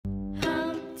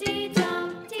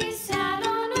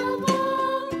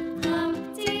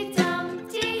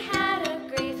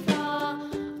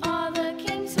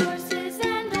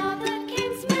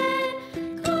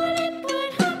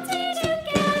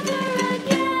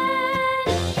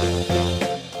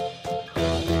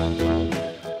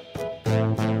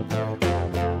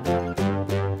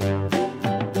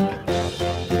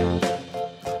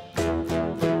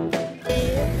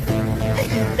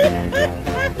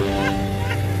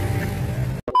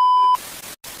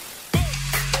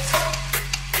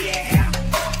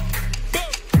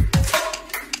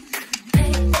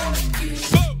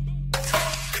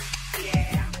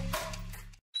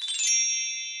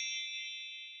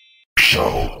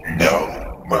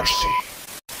No mercy.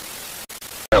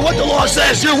 What the law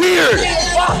says, you're weird!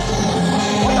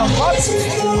 What the fuck?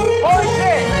 Holy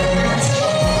shit!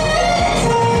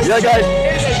 Yeah, guys.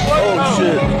 Oh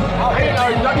shit. I'll hit it,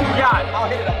 nothing you got. I'll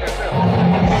hit it up there too.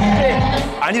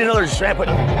 I need another shampoo.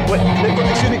 Wait,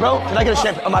 excuse me, bro. Can I get a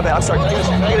shampoo? Oh, my bad. I'm sorry. Can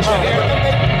I get a shampoo?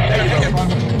 There you go.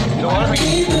 You know what?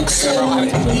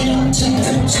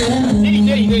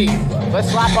 Diddy. Let's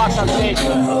slap box on stage.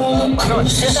 I'm doing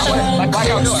it. I'm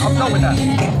done with that.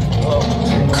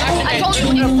 I told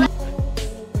you.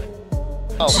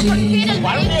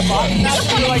 Why don't they box?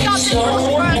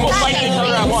 We'll fight each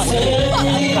other at once.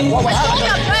 What was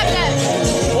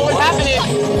happening?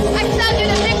 I sent you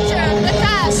the picture, the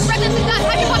test, the pregnancy test.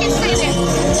 How do you fucking say this?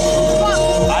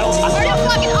 Are you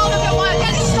fucking out of your mind?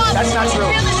 That's not true.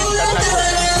 That's not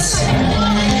true.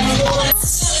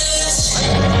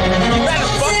 You better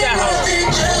fuck that hoe.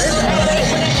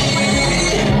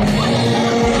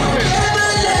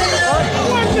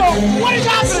 What is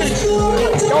happening?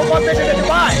 Don't fuck bitches in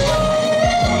Dubai.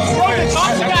 Why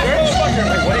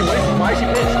is she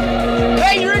pissed?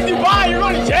 Hey, you're in Dubai. You're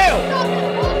going to jail.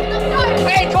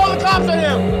 Hey, call the cops on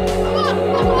him.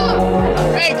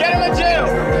 Hey, get him in jail.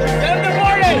 Get him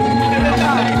deported.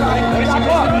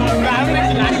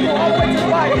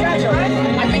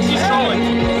 I think she's trolling.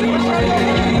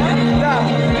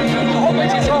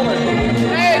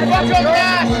 Hey, fuck your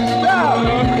ass.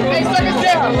 Hey, suck his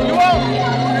dick. You won't.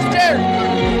 You're scared.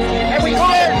 Hey, we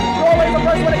scared. You're always the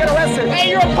first one to get arrested. Hey,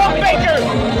 you're a pump baker.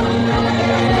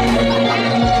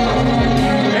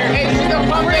 Hey, she's a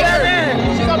pump baker.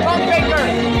 She's a pump baker.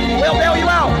 We'll bail you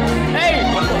out. Hey,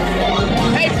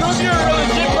 prove you're a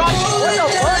legit prostitute. What the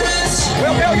fuck?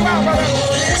 We'll bail you out, brother.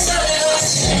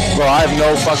 Bro, I have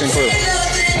no fucking clue.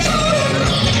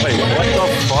 Wait, what the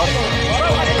fuck?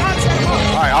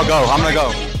 Alright, I'll go. I'm gonna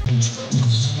go.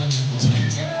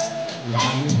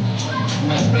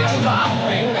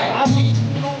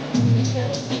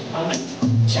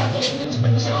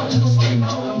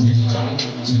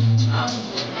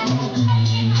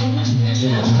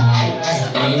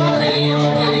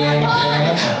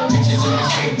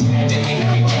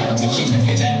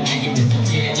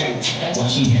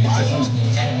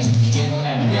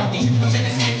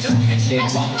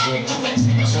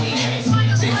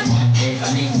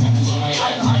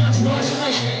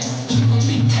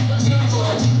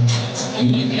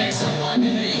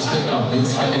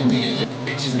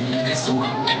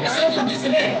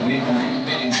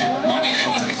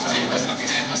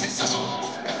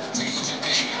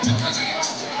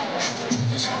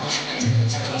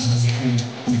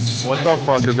 What the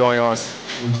fuck is going on?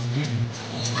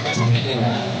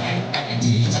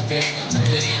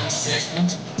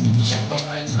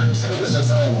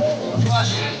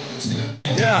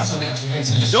 Yeah.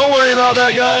 Don't worry about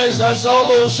that, guys. That's all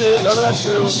bullshit. None of that's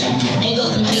true.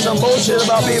 Some bullshit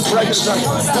about being pregnant.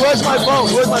 Where's my phone?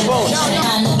 Where's my phone?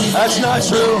 That's not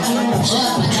true.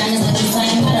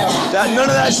 None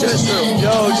of that shit is true.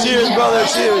 Yo, cheers, brother.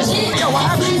 Cheers.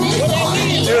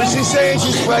 Dude, she's saying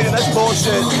she's pregnant. That's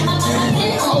bullshit.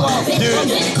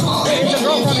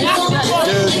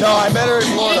 Dude, no, I met her in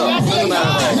Florida. Doesn't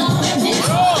matter.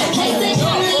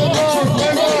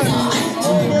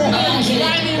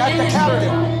 That's the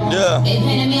captain. Yeah. They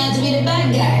painted me out to be the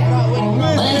bad guy.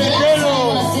 But until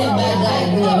I see a bad guy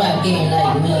do a rap game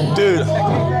like me. Dude.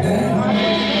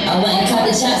 I went and caught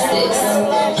the chopsticks.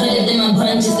 Put it in my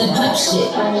bun just to pop shit.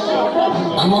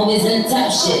 I'm always in the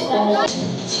top shit.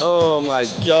 Oh my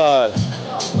god.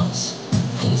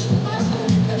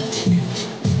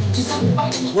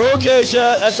 We're okay,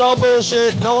 chat. That's all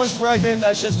bullshit. No one's pregnant.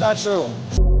 That's just not true.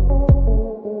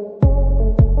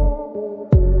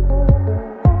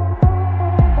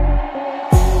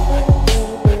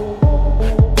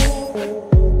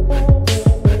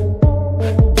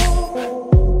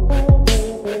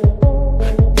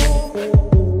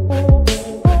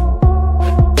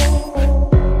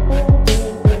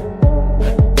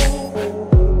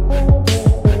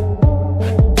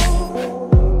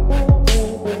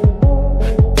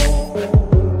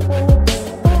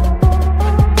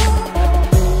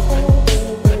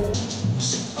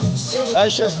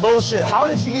 That's just bullshit. How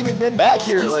did she even get back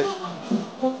here? Like,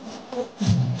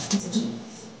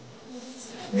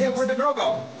 Yeah, where'd the girl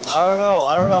go? I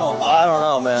don't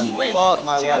know, man. Fuck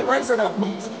my life. Friends or no?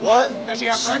 What? Does she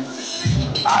have friends?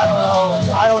 I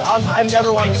don't know. I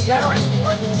never want to see her.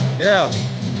 Yeah.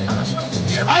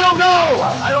 I don't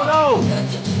know.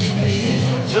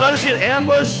 Did I just get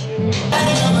ambushed?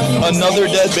 Another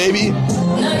dead baby?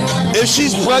 If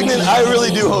she's pregnant, I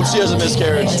really do hope she has a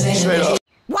miscarriage. Straight up.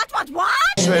 What?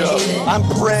 Straight up. I'm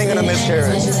praying in a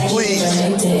miscarriage. Please.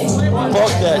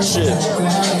 Fuck that shit.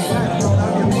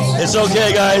 It's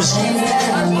okay, guys.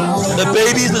 The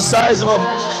baby's the size of a...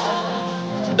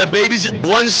 The baby's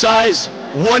one size,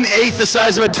 1/8 the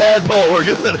size of a tadpole. We're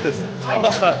good.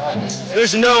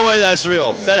 There's no way that's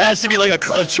real. That has to be like a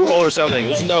troll or something.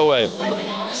 There's no way.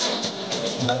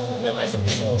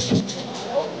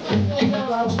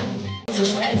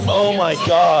 Oh my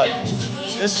God.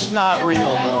 This is not real,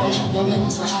 bro.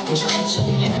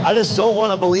 I just don't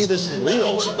want to believe this is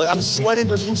real. Like, I'm sweating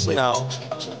profusely now.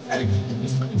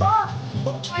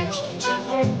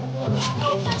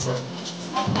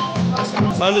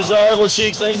 Undesirable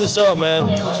Cheek, thank you so much, man.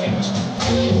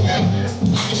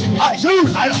 Dude,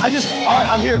 alright,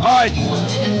 I'm here. Alright.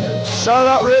 Shout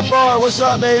out Red Bar, what's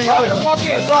up, baby? Let's lock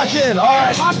in,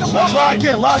 alright. Let's lock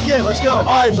in, let's go.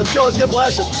 Alright, let's go, let's get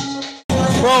blasted.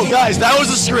 Bro, guys, that was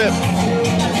the script.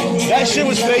 That shit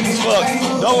was fake as fuck.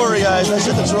 Don't worry, guys, that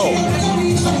shit's a troll.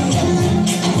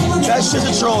 That shit's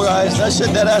a troll, guys. That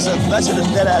shit dead ass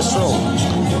troll.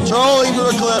 Trolling for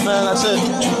a clip, man, that's it.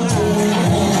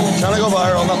 Trying to go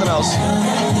viral, nothing else.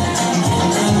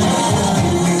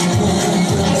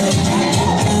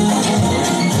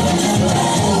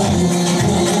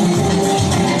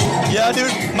 Yeah,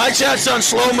 dude, my chat's on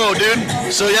slow-mo, dude.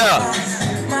 So yeah,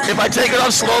 if I take it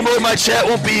off slow-mo, my chat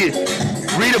won't be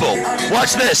readable.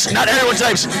 Watch this, not everyone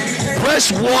types.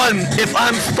 Press 1 if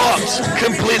I'm fucked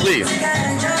completely.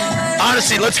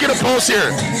 Honestly, let's get a pulse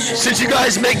here. Since you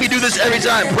guys make me do this every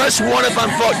time, press 1 if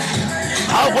I'm fucked.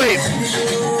 Wait,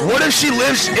 what if she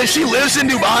lives in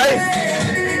Dubai?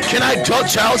 Can I duck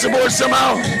child support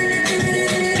somehow?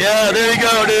 Yeah, there you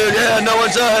go, dude. Yeah, no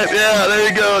one's up. Yeah, there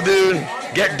you go, dude.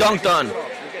 Get dunked on.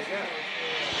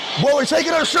 Whoa, we're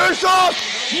taking our shirts off?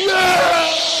 Yeah!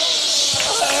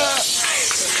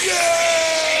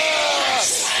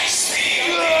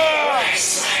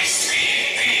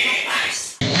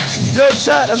 Yo,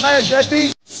 chat, am I a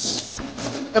deadbeat?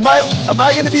 Am I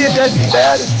gonna be a deadbeat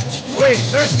dad? Wait,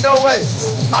 there's no way.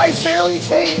 I barely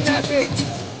came that big.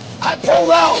 I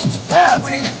pulled out.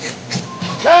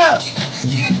 Cap.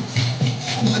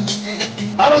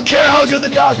 I don't care how good the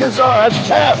doctors are. That's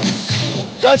cap.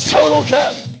 That's total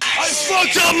cap. I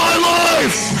fucked up my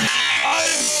life. I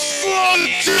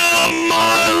fucked up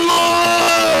my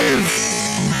life.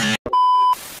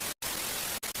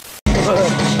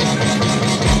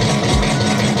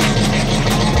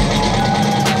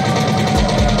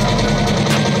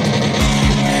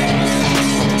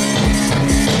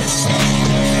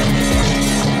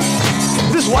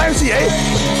 YMCA?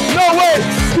 No way!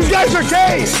 You guys are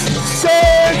gay!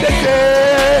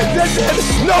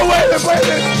 No way they're playing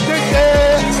this!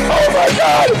 Oh my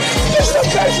God! This is the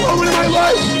best moment of my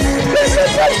life! This is the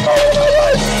best moment of my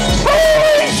life!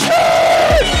 Holy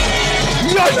shit!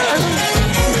 No man!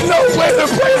 No way they're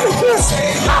playing this!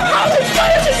 How are they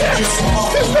playing this?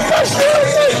 This is the best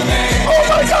shit! Oh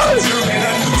my God!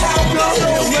 No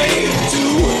way to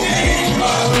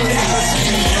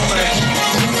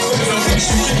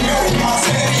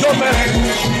no man.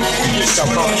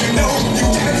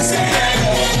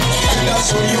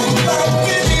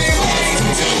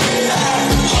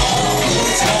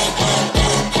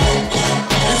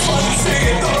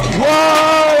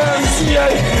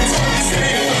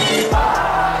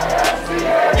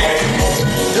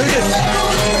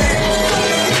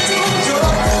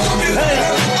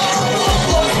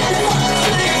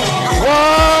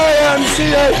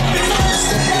 YMCA.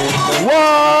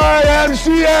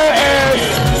 YMCA.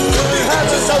 Have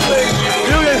something.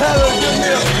 You can have a good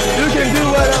meal. You can do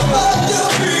whatever.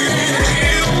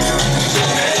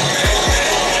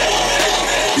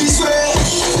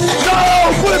 No!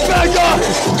 Put it back on!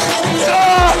 No!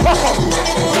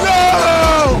 No!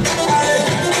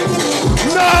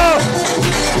 No!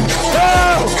 No!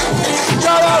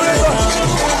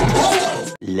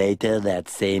 Later that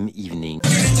same evening.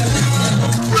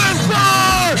 Red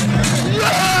Bar!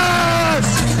 Yes!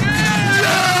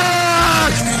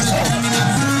 Yes!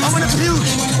 I'm gonna puke!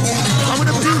 I'm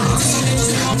gonna puke!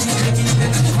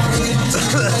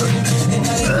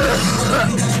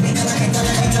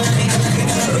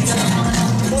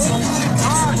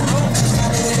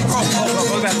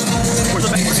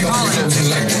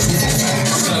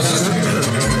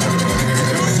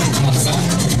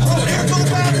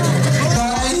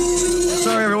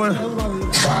 Sorry, everyone.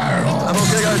 I'm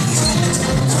okay, guys.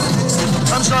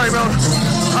 I'm sorry, bro.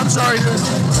 I'm sorry, dude.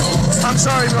 I'm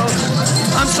sorry, bro.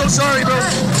 I'm so sorry, bro.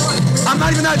 I'm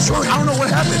not even that drunk. I don't know what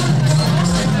happened.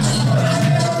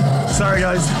 Sorry,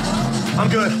 guys. I'm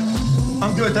good.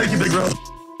 I'm good. Thank you, big bro.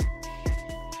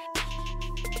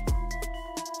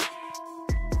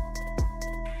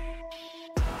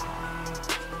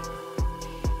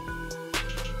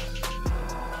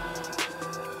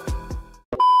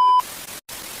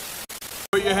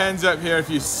 put your hands up here if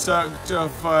you sucked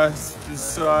off the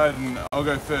side, and I'll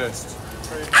go first.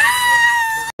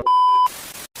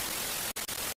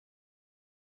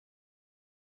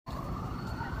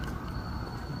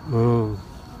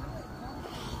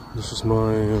 This is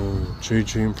my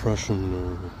JG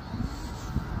impression.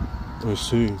 I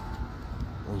see.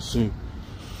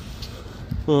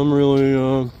 I'm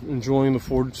really enjoying the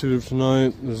fortitude of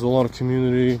tonight. There's a lot of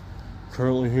community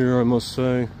currently here, I must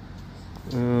say,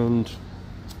 and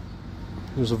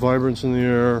there's a vibrance in the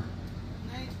air,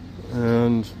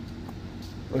 and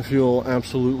I feel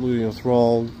absolutely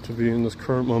enthralled to be in this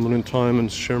current moment in time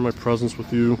and share my presence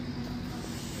with you.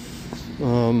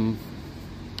 I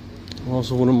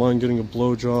also wouldn't mind getting a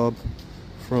blowjob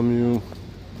from you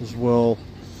as well.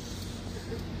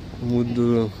 It would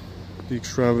be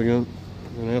extravagant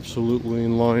and absolutely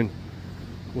in line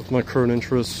with my current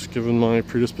interests, given my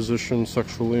predisposition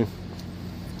sexually.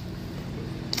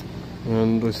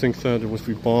 And I think that if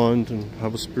we bond and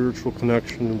have a spiritual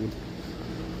connection, it would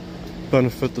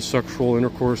benefit the sexual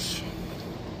intercourse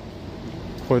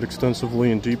quite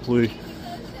extensively and deeply,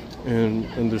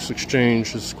 and this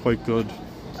exchange is quite good.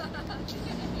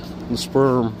 The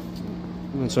sperm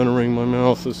that's entering my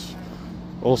mouth is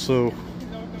also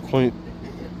quite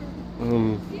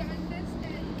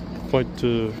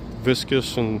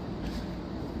viscous and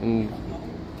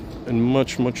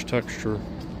much texture.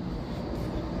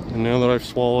 And now that I've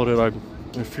swallowed it,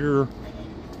 I fear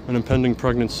an impending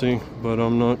pregnancy, but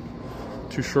I'm not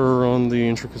too sure on the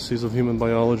intricacies of human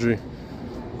biology.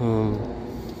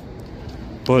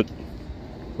 But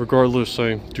regardless,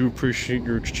 I do appreciate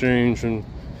your exchange, and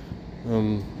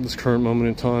this current moment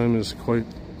in time is quite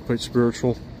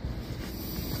spiritual.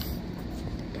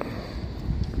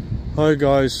 Hi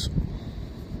guys,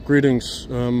 greetings.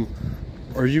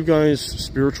 Are you guys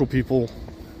spiritual people?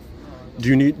 Do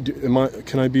you need?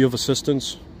 Can I be of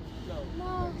assistance?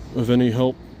 No. Of any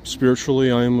help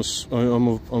spiritually? I'm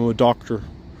a doctor.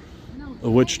 No. A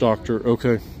witch doctor.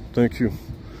 Okay, thank you.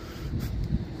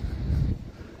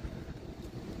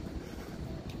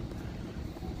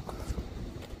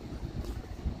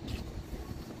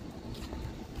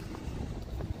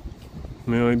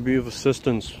 May I be of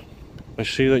assistance? I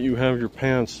see that you have your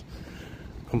pants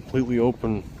completely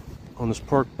open on this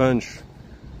park bench,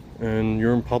 and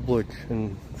you're in public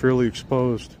and fairly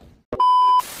exposed.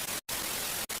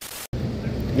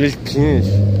 This penis,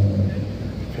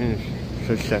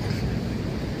 so sexy.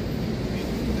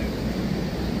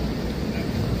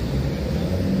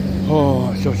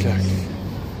 Oh, so sexy.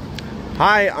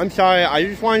 Hi, I'm sorry. I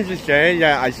just wanted to say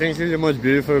that I think you're the most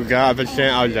beautiful girl I've ever seen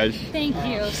out there. Thank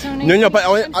you. So nice. No, but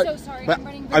I'm so sorry. But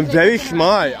I'm very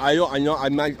smart. I know.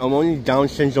 I'm only Down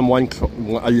syndrome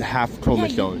half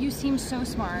chromosome. Yeah, you seem so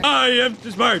smart. I am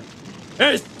smart.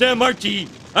 S-M-R-T.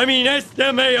 I mean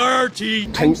S-M-A-R-R-T.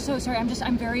 I'm so sorry.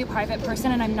 I'm very a private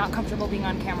person, and I'm not comfortable being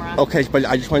on camera. Okay, but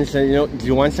I just want to say, do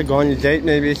you want to go on a date?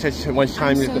 Maybe it's just one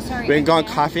time. I'm so sorry. We can go on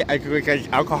coffee. I could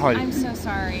get alcohol. I'm so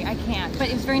sorry. I can't. But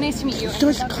it was very nice to meet you.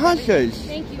 Just coffee.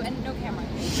 Thank you, and no camera.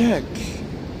 Sex.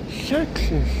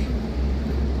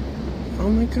 Oh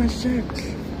my God, sex.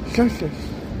 Sex.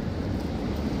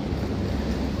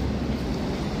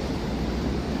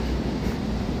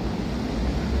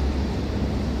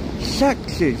 Sex.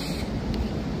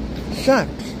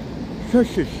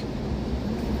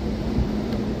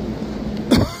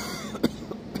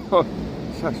 Oh,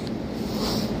 sex.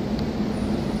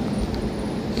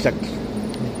 Sex.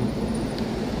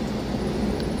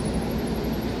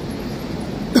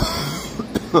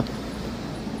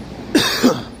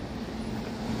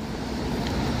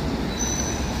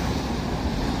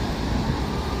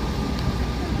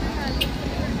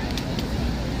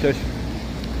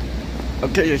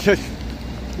 Okay, yes.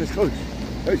 Let's go.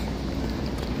 Hey.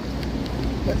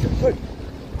 Hey.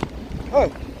 Oh.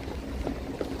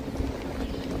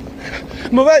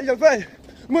 Mauvaise.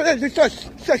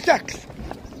 Sex.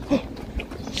 Oh.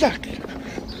 Sex.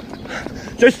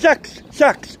 Just sex.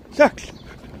 Sex.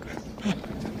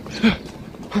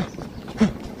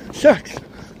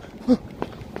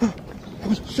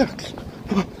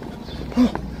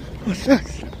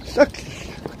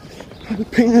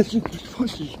 Penis and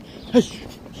pussy.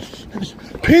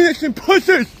 Penis and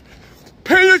pussies.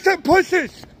 Penis and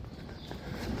pussies.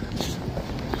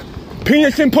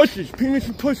 Penis and pussies. Penis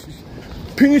and pussies.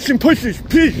 Penis and pussies.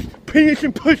 Please. Penis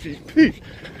and pussies. Please.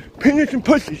 Penis and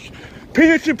pussies.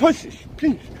 Penis and pussies.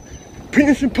 Please.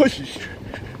 Penis and pussies.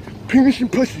 Penis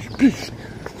and pussies. Please.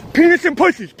 Penis and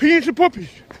pussies. Penis and puppies.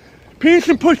 Penis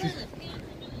and pussies.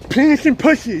 Penis and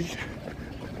pussies.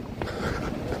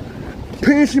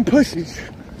 Penis and pussies.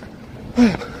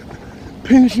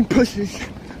 Penis and pussies.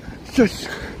 Sex.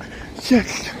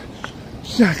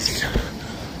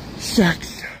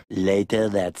 Later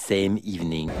that same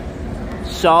evening.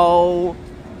 So,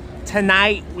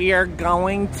 tonight we are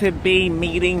going to be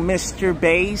meeting Mr.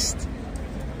 Based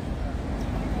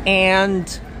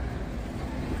and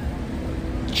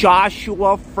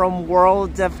Joshua from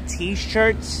World of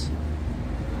T-Shirts,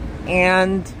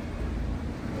 and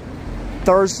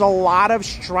there's a lot of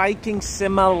striking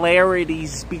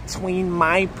similarities between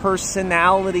my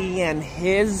personality and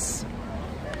his,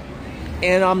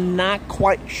 and I'm not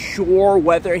quite sure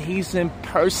whether he's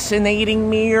impersonating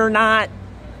me or not,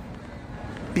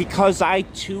 because I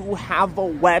too have a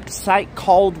website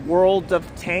called World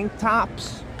of Tank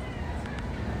Tops.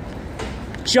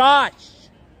 Josh!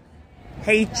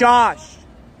 Hey Josh!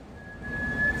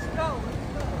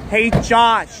 Hey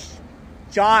Josh!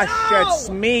 Josh, no! It's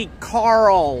me,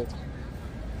 Carl.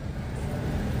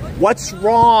 What's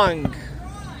wrong?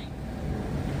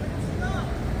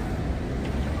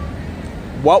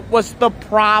 What was the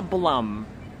problem?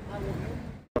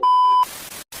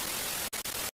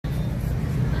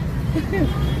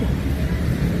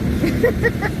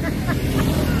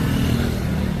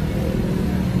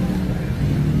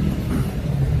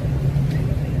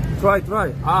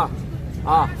 Try.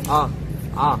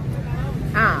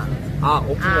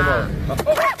 Open the mouth.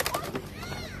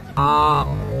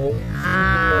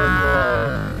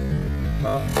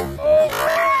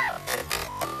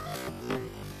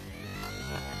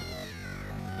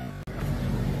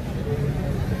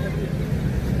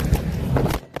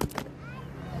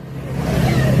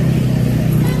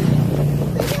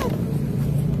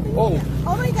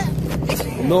 Oh my god.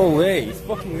 No way. It's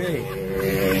fucking way.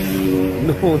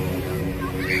 No.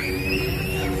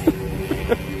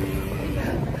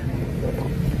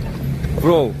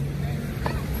 Bro.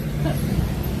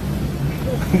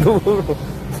 No, bro.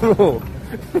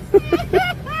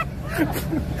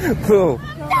 Bro.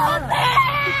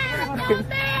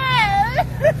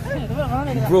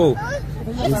 Bro.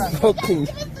 It's fucking.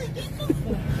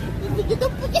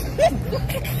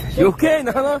 You okay,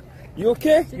 Nana? You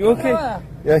okay? You okay?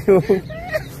 Yeah, you okay?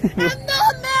 I'm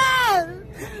not mad!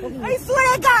 I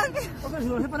swear to God!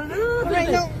 Wait,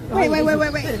 no. Wait.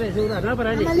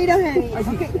 I'm a little heavy.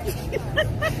 Okay.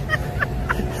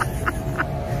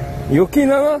 You okay,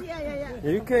 Nana? Yeah.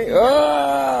 You okay?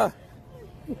 Ah!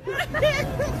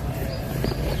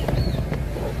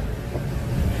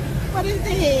 What is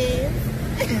this?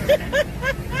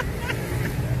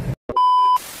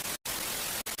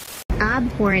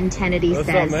 Abhorrent entity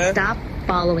says, stop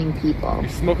following people. You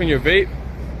smoking your vape?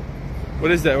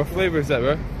 What is that? What flavor is that,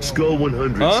 bro? Skull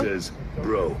 100 says,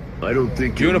 bro, I don't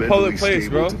think you're in a public place,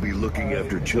 stable bro. to be looking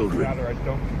after children. I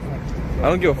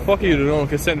don't give a fuck if you don't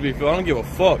consent to be filled. I don't give a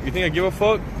fuck. You think I give a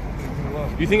fuck?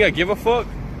 You think I give a fuck?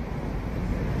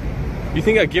 You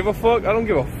think I give a fuck? I don't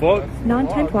give a fuck.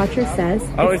 Non-tent watcher says,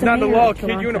 it's not the law,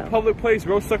 kid. You're in a public place,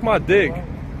 bro. Suck my dick.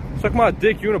 Suck my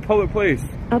dick. You're in a public place.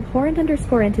 Abhorrent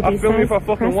underscore entity I feel says, me if I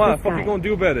fucking want. Fuck you gonna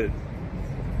do about it?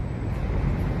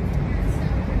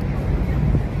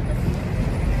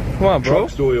 Come on, bro.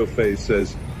 Truck Oil Face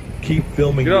says, keep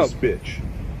filming this bitch.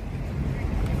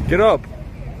 Get up.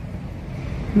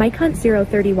 Mike Hunt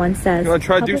 031 says, you wanna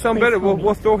try to do something better?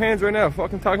 We'll throw hands right now.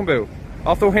 Fucking talking about.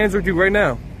 I'll throw hands with you right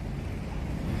now.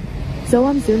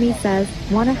 Zoam Zumi says,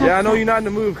 wanna have I know you're not in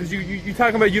the mood because you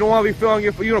talking about you don't want to be filming.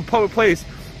 You're in a public place.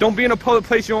 Don't be in a public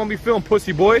place you don't want to be filmed,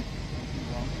 pussy boy.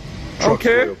 I don't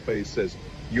care. Face says,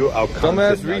 you're out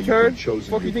dumbass retard.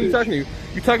 Fuck you think you're talking to?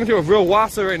 You're talking to a real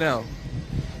wassa right now.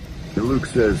 And Luke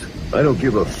says, I don't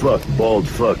give a fuck, bald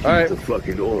fuck, eat right. the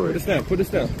fucking orange. Put this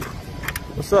down.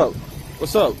 What's up?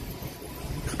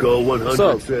 Skull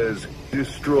 100 says,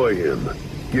 destroy him.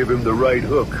 Give him the right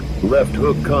hook, left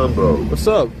hook combo. What's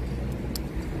up?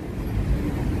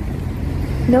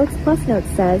 Notes plus notes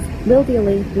says,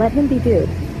 LilDealy, let him be dude.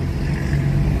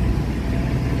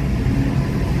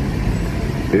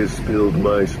 Is spilled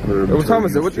my sperm. What time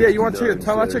is it? You want to check the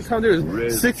time? I check the time, dude.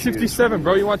 6:57,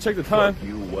 bro. You want to check the time? Fuck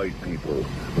you, white people.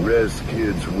 Res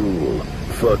kids rule.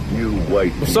 Fuck you,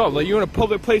 white people. What's up? Like, you in a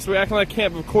public place where acting like I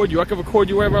can't record you. I can record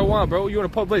you wherever I want, bro. You in a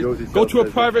public place. Go to a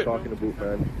private. I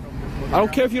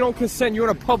don't care if you don't consent. You're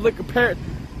in a public.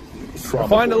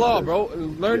 Find the law, bro.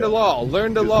 Learn the law.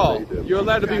 Learn the law. You're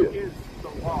allowed to be.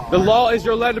 The law is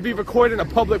you're allowed to be recorded in a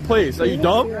public place. Are you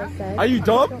dumb? Are you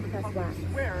dumb?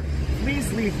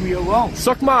 Please leave me alone.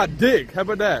 Suck my dick. How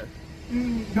about that?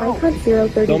 No. Mike Hunt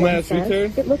 031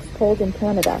 says, it looks cold in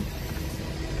Canada.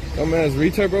 Dumbass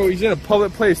retard, bro. He's in a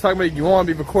public place talking about you want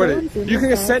to be recorded. You can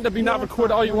consent to be not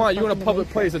recorded all you want. You're in a public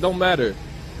place. It don't matter.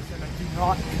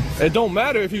 It don't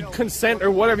matter if you consent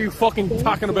or whatever you fucking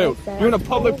talking about. You're in a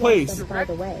public place.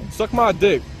 Suck my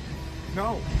dick.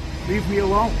 No, leave me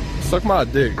alone. Suck my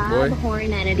dick, boy.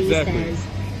 Hornanity Exactly. says,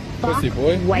 Pussy,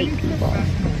 boy. white people.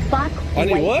 Fuck I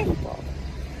need white what? people.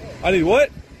 I need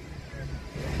what?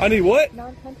 I need what?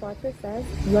 Non-temp watcher says,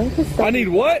 yoink is so I need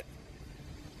what?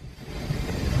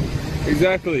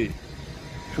 Exactly.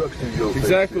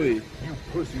 Exactly.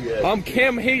 I'm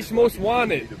Cam H most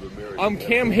wanted. I'm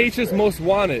Cam H's most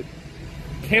wanted.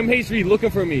 Cam H be looking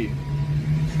for me.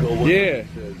 Yeah.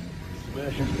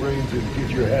 Smash his brains and get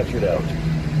your hatchet out.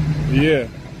 Yeah.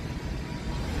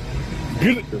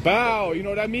 Good bow. You know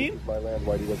what I mean?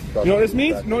 You know what this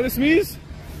means? You know what this means?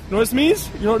 You know what this means?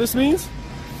 You know what this means?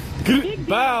 Good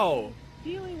bow.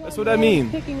 That's what that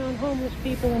means.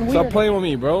 Stop playing with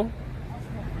me, bro.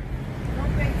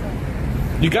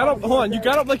 You got up, hold on, you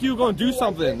got up like you were gonna do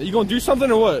something. You gonna do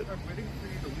something or what?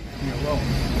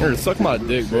 Here, suck my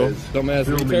dick, bro. Dumbass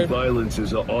retard. Violence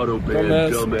is an auto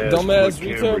ban. Dumbass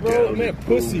retard, bro. Man,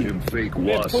 pussy. Man,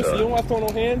 pussy. You don't want to throw no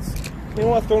hands? You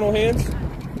don't want to throw no hands?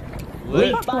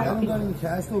 Lit. I haven't got any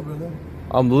cash though, brother.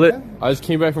 I'm lit. I just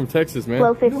came back from Texas, man.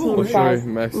 Flow 15 says,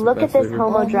 look at this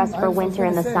homo dress for winter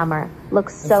in the summer.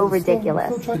 Looks so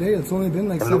ridiculous. Today, it's only been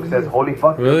like and Luke says, holy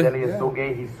fuck, LilDealy is so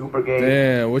gay, he's super gay.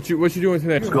 Damn, what you doing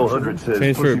today? Skull 100 says,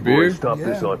 change for a beer? Stop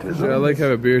this autism. Shit, I like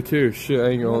having a beer too. Shit, I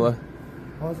ain't gonna lie.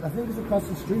 I think it's across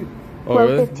the street. Oh, Flow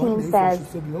really? 15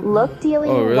 says, look, Dealy,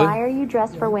 really? why are you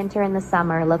dressed for winter in the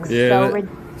summer? Looks so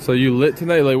ridiculous. So you lit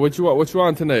tonight? Like, what you want? What you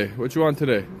on today? What you on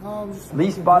today?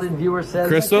 Least spotted viewer says,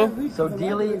 Crystal? So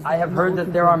Dealy, I have heard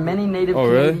that there are many native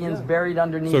Canadians buried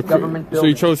underneath government buildings. So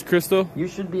you chose Crystal? You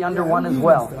should be under one as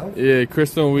well. Yeah,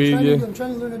 Crystal and weed, yeah. I'm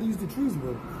trying to learn how to use the trees,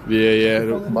 bro.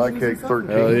 Yeah. My Cake 13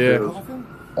 says,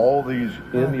 all these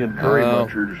Indian curry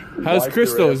munchers. How's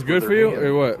Crystal? Is good for you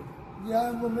or what?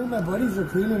 Yeah, well, me and my buddies are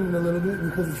cleaning it a little bit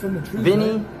because it's from the trees.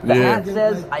 Vinny, the hat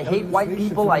says, I hate white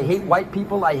people, I hate white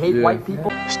people, I hate white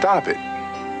people. Stop it.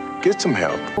 Get some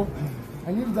help.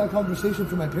 I needed that conversation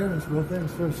from my parents, bro.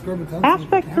 Thanks for scrubbing time.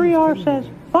 Aspect 3R says,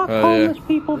 fuck homeless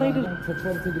people, they just... To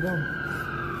try to take it down.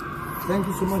 Thank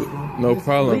you so much, bro. No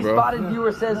problem, Least bro. spotted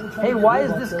viewer says, hey, why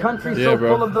is this country so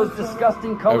full of those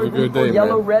disgusting colored people,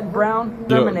 yellow, red, brown,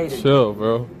 terminated? Yo, chill,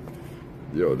 bro.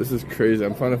 Yo, this is crazy.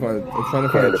 I'm trying to find a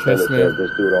chest mate.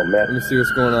 Let me see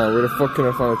what's going on. Where the fuck can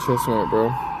I find a chest mate,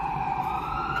 bro?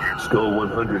 Skull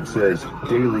 100 says,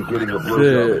 daily getting a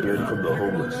blowjob again from the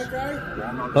homeless.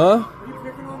 Huh?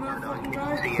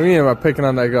 What do you mean am I picking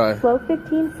on that guy? Flow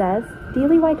 15 says,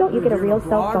 Dealy, why don't you get a real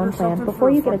cell phone plan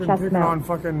before you get a chest mount?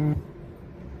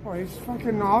 Oh, he's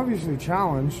fucking obviously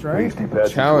challenged, right?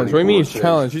 Challenged? What do you mean he's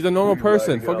challenged? He's a normal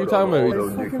person. Fuck you talking about?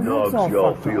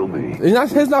 Feel me.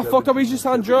 He's not fucked up. He's just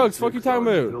on drugs. Fuck you talking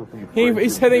about?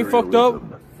 His head ain't fucked up.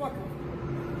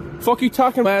 Fuck you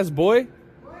talking about, ass boy?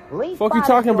 Fuck you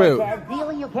talking about?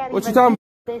 What you talking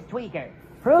about?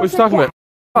 What you talking about?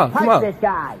 Come on.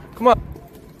 Come on.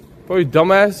 Bro, you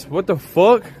dumbass. What the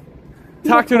fuck?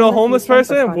 Talk to no homeless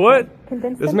person? What?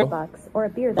 Convince them $10 or a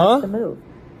beer, that's the move.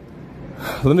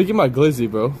 Let me get my glizzy,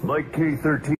 bro. Mike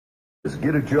K13,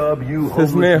 get a job, you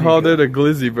This man hauled a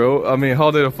glizzy, bro. I mean,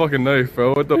 hauled a fucking knife,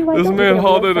 bro. What the? This man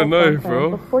hauled a knife,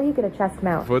 bro. Before you get a chest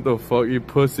mount. What the fuck, you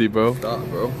pussy, bro? Stop,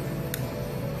 bro.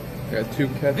 Got 2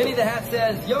 cats. Vinny the hat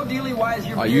says, yo, Dealy, why is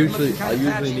your I usually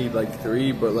need like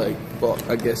 3, but like, fuck,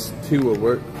 I guess 2 will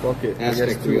work. Fuck it.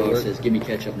 Aspect 3R says, give me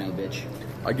ketchup now, bitch.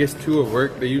 I guess 2 will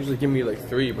work. They usually give me like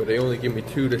 3, but they only give me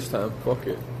 2 this time. Fuck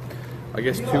it. I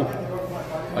guess 2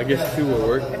 will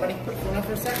work. Hey, buddy, put the phone up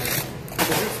for a sec. Put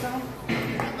this down.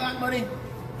 Put that, buddy.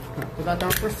 Put that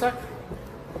down for a sec.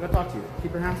 I'm gonna talk to you.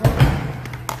 Keep your hands up.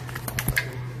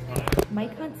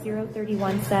 Mike Hunt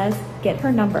 031 says, get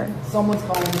her number. Someone's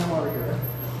calling me over here.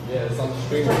 Yeah, it's on the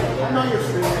stream. I know you're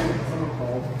streaming. Someone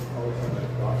called.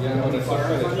 Yeah, no, they're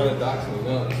trying to dox me.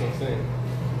 No, that's what I'm saying.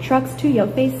 Trucks to Yo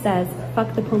Face says,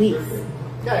 fuck the police.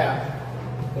 Yeah.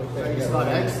 It's not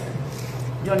X.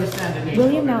 You understand the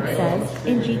William Mount says,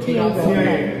 in GTA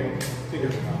roleplay.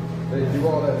 They do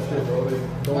all that shit,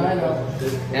 bro. I know.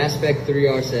 Aspect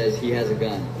 3R says he has a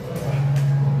gun.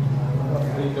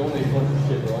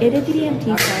 Ida DMT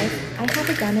says, I have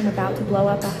a gun and about to blow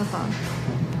up a haha.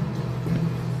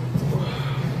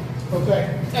 Okay.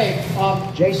 Hey,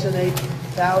 Jason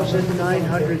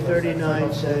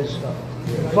 8939 says,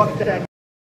 fuck that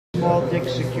small dick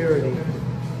security.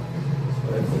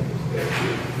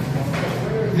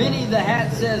 Vinny the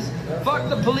hat says, fuck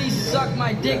the police, suck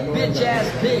my dick, bitch ass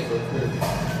pig.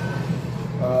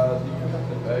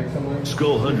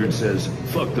 Skull 100 says,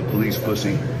 fuck the police,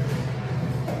 pussy.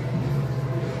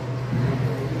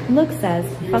 Look says,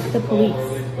 fuck the police.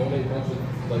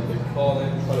 like they call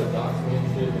in, try to dox me and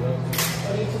shit, you know?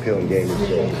 Killing game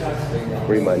is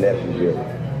bring my nephew here.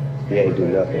 He ain't do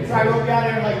nothing. Sorry, we'll be out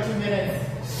here in like 2 minutes.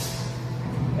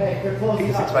 Hey, they're close.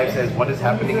 P65 says, what is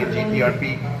happening in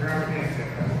GTRP?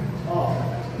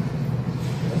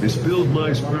 This Build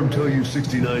My Sperm Tell You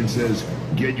 69 says,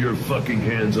 get your fucking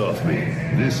hands off me.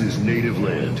 This is native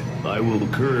land. I will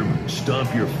curb,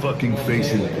 stomp your fucking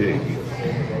face in pig.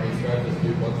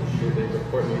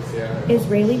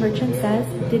 Israeli merchant says,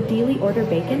 did Dealey order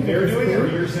bacon?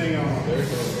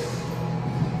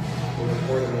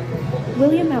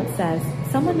 William Mount says,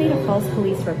 someone made a false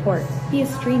police report. He is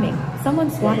streaming. Someone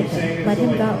swatted him. Let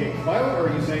him go.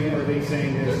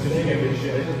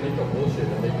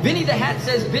 Vinny the Hat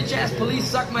says, bitch ass police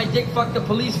suck my dick, fuck the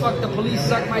police, suck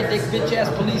my dick, bitch ass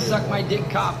police suck my dick,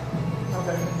 cop.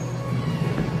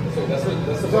 Trucks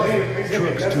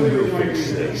to your face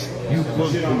says, you punk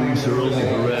police are only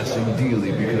harassing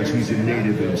Dealey because he's a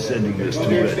native and sending this to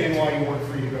Reddit.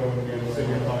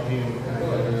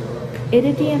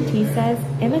 Ida DMT says,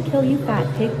 Emma kill you fat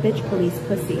pig bitch police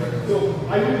pussy.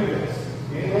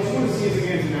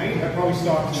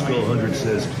 Skull 100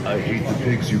 says, I hate the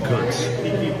pigs, you cunts.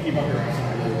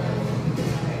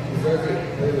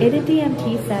 Ida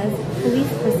DMT says, police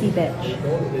pussy bitch.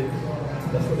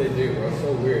 That's what they do, bro. It's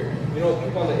so weird. You know,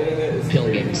 people on the internet is Pill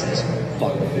Gaming says,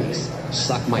 fuck the police.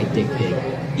 Suck my dick pig.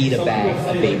 Eat a bag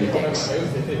of baby dicks.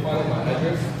 If they find my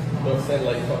address, they'll send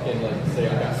like fucking like say I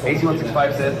got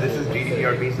AC165 says, this is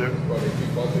GDPRP, sir.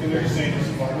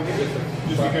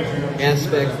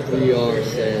 Aspect 3R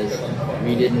says,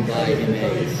 we didn't buy him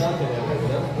eggs.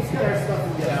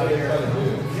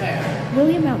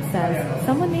 William Mount says,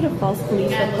 someone made a false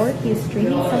police report. He is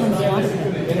streaming someone's swatted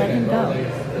him. Let him go.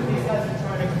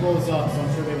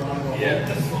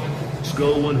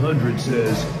 Skull 100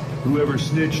 says, whoever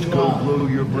snitched, go blow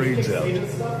your brains out.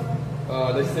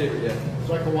 They save it, yeah.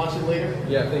 So I can watch it later?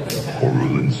 Yeah, thank you.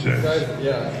 Orulin says,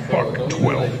 fuck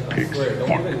 12 pigs,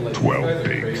 fuck 12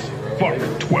 pigs, fuck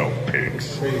 12 pigs,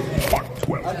 fuck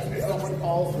 12 pigs.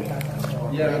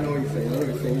 Yeah, I know what you're saying. I know what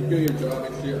you're saying. You're doing your job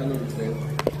and shit. I know what you're saying.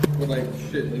 But like,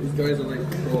 shit, like, these guys are like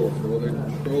trolls, bro. They're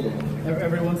trolling.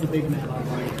 Everyone's a big man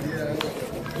online. Yeah,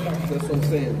 that's what I'm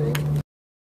saying, bro.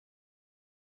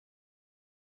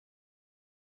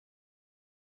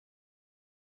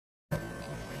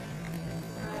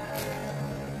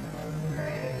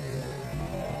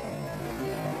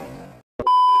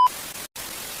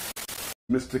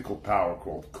 Mystical power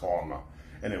called karma,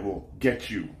 and it will get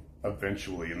you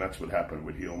eventually, and that's what happened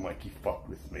with HeelMike. He fucked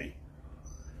with me.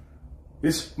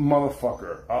 This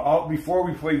motherfucker, before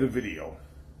we play the video,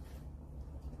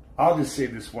 I'll just say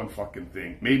this one fucking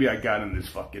thing. Maybe I got in his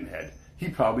fucking head. He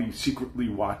probably secretly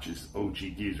watches OG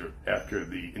Geezer after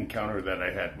the encounter that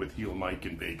I had with HeelMike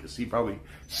in Vegas. He probably,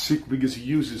 because he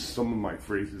uses some of my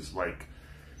phrases like,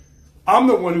 I'm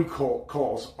the one who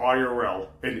calls IRL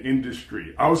an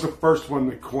industry. I was the first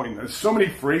one to coin. There's so many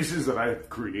phrases that I've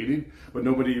created, but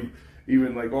nobody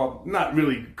even like, well, not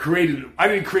really created. I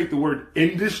didn't create the word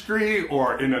industry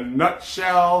or in a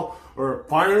nutshell or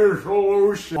fire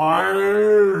solution.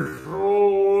 Fire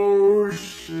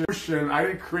solution. I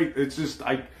didn't create, it's just,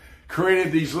 I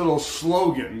created these little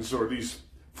slogans or these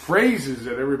phrases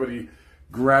that everybody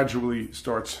gradually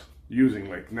starts using.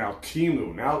 Like now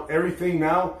Timu, now everything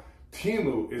now,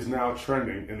 Timu is now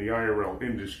trending in the IRL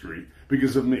industry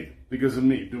because of me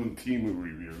doing Timu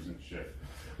reviews and shit.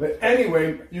 But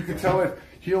anyway, you can tell that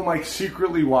HeelMike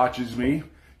secretly watches me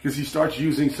because he starts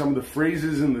using some of the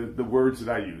phrases and the words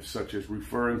that I use, such as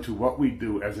referring to what we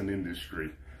do as an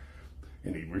industry.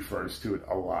 And he refers to it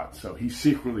a lot. So he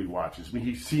secretly watches me.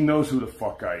 He knows who the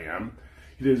fuck I am.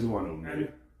 He doesn't want to admit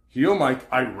it. HeelMike,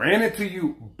 I ran into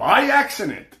you by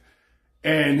accident.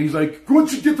 And he's like, why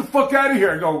don't you get the fuck out of here?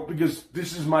 I go, because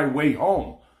this is my way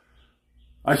home.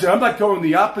 I said, I'm not going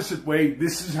the opposite way.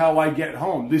 This is how I get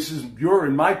home. You're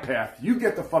in my path. You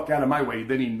get the fuck out of my way.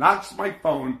 Then he knocks my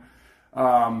phone.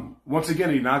 Once again,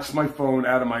 he knocks my phone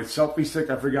out of my selfie stick.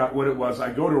 I forgot what it was.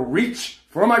 I go to reach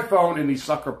for my phone and he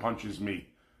sucker punches me.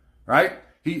 Right?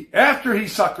 After he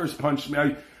suckers punched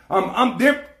me,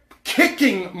 they're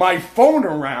kicking my phone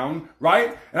around,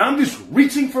 right? And I'm just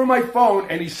reaching for my phone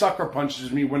and he sucker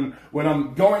punches me when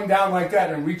I'm going down like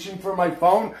that and reaching for my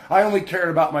phone. I only cared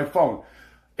about my phone.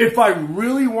 If I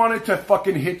really wanted to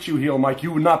fucking hit you, HeelMike,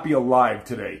 you would not be alive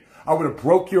today. I would have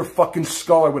broke your fucking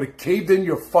skull. I would have caved in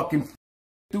your fucking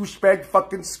douchebag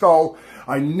fucking skull.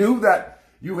 I knew that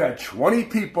you had 20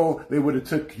 people. They would have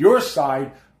took your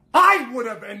side. I would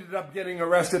have ended up getting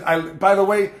arrested. By the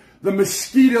way, the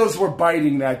mosquitoes were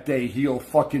biting that day,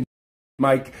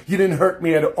 Mike. You didn't hurt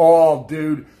me at all,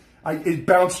 dude. it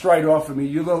bounced right off of me.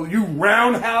 You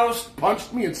roundhouse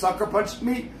punched me and sucker punched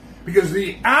me because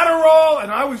the Adderall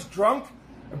and I was drunk.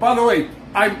 And by the way,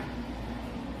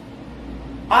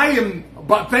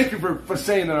 but thank you for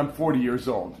saying that I'm 40 years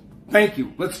old. Thank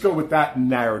you. Let's go with that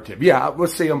narrative. Yeah,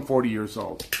 let's say I'm 40 years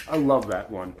old. I love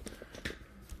that one.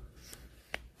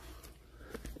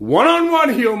 One-on-one,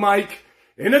 HeelMike,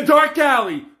 in a dark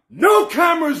alley. No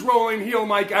cameras rolling,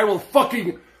 HeelMike. I will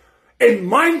fucking, in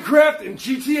Minecraft and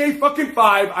GTA fucking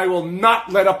 5, I will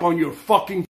not let up on your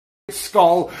fucking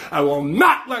skull. I will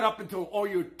not let up until all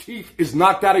your teeth is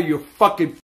knocked out of your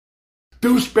fucking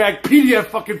douchebag PDF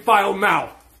fucking file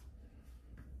mouth.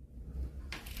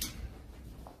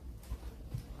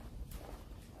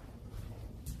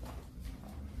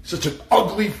 Such an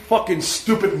ugly fucking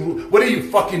stupid, what are you,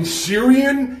 fucking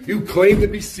Syrian? You claim to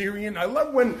be Syrian? I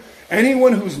love when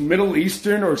anyone who's Middle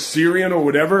Eastern or Syrian or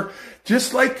whatever,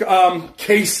 just like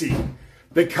Casey,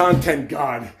 the content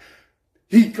god,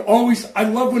 I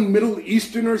love when Middle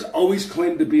Easterners always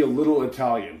claim to be a little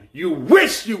Italian. You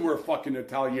wish you were fucking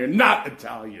Italian. You're not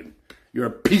Italian. You're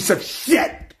a piece of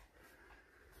shit.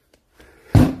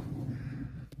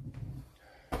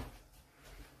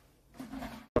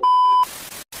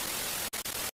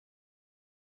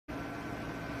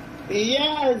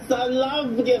 Yes, I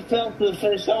love to get filthy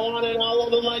fish. I want it all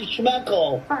over my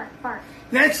schmeckle. Fart, fart.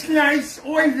 That's nice.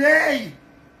 Oy vey.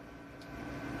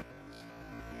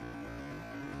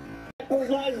 Shekels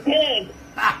on tick.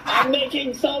 I'm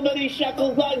making so many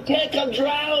shekels on tick. I'm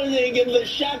drowning in the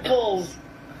shekels.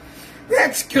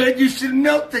 That's good. You should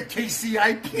milk the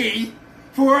KCIP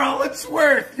for all it's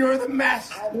worth. You're the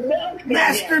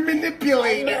master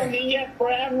manipulator. I'm milking it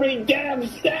for every damn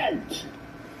cent.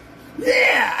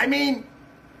 Yeah, I mean,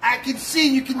 I can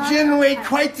see you can generate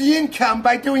quite the income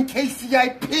by doing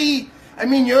KCIP. I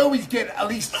mean, you always get at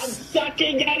least... I'm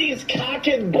sucking at his cock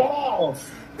and balls.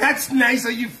 That's nice.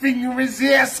 Are you fingering his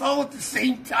asshole at the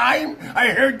same time? I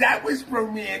heard that was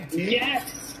romantic.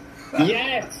 Yes.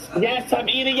 Yes, I'm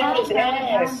eating out his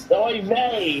ass. Oy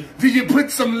vey. Did you put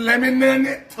some lemon on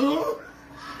it, too?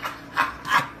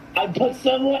 I put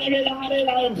some lemon on it.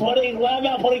 I'm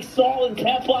putting salt and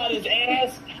pepper on his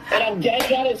ass. And I'm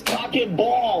getting on his cock and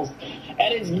balls.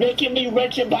 And it's making me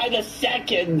richer by the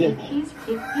second.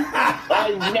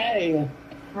 Okay.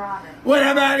 What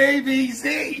about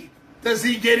ABC? Does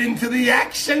he get into the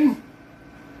action?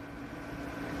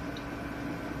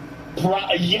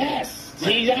 Yes.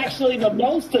 He's actually the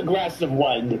most aggressive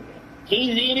one.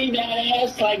 He's eating that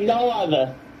ass like no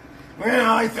other. Well,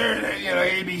 I heard that,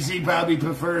 ABC probably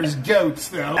prefers goats,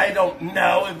 though. I don't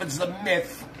know if it's a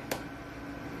myth.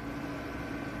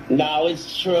 No,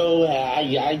 it's true.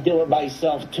 I do it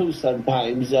myself, too,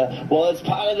 sometimes. Well, it's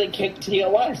part of the Kick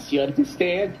TOS, you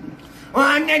understand? Well,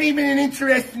 I'm not even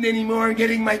interested anymore in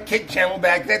getting my Kick channel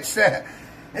back. It's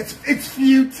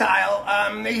futile.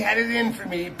 They had it in for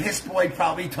me. Piss Boy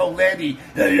probably told Eddie.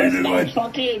 Let's not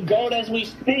fucking goat as we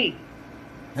speak.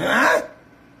 Huh?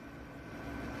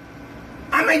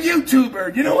 I'm a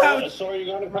YouTuber. You know how... So are you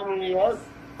going to come to New York?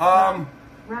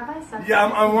 Yeah,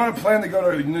 I want to plan to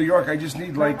go to New York. I just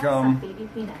need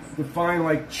to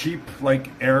find cheap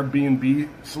Airbnb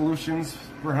solutions,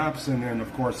 perhaps, and then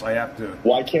of course I have to.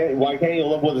 Why can't you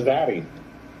live with Zaddy?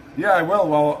 Yeah, I will.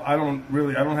 Well, I don't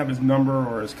have his number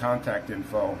or his contact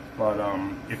info, but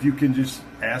if you can just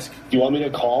ask. Do you want me to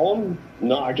call him?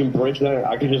 No, I can bridge that.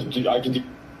 I can do.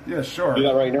 Yeah, sure. Do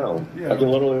that right now. Yeah, I can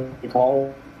literally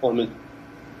call him.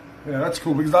 Yeah, that's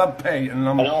cool because I'll pay and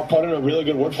I'll put in a really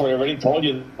good word for you. I already told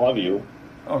you I love you.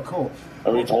 Oh, cool. I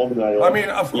already told him that. I mean,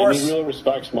 of course. He really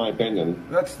respects my opinion.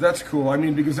 That's cool. I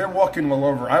mean, because they're walking all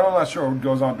over. I'm not sure what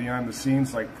goes on behind the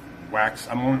scenes, like wax.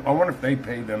 I wonder if they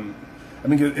pay them. I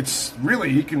mean, it's really,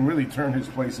 he can really turn his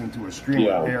place into a stream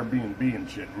of Airbnb and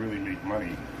shit, really make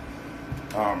money.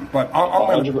 But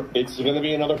it's going to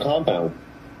be another compound.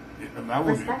 That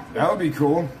would be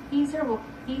cool. Geezer will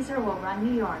run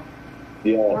New York.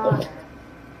 Yeah,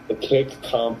 the Kick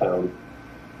compound.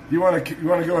 You want to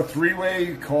go a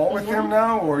three-way call with him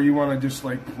now, or you want to just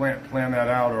plan that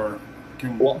out, or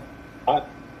can? Well, I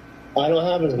don't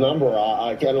have his number.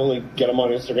 I can only get him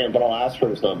on Instagram, but I'll ask for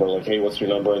his number. Like, hey, what's your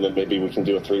number? And then maybe we can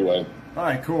do a three-way. All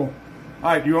right, cool. All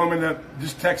right, you want me to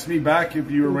just text me back if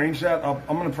you arrange that? I'm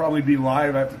going to probably be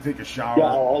live. I have to take a shower. Yeah,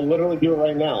 I'll literally do it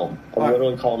right now. I'll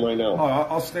literally call him right now. Oh,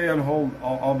 I'll stay on hold.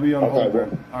 I'll be on hold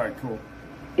then. All right, cool.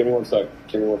 Give me 1 sec.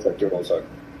 Give me 1 sec.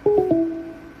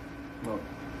 Well,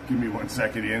 give me 1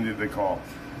 second. He ended the call.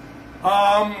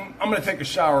 I'm going to take a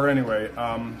shower anyway.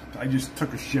 I just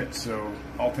took a shit, so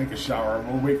I'll take a shower.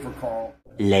 We'll wait for Carl.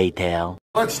 Later.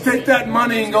 Let's take that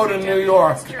money and go to New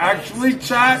York. Actually,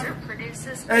 chat,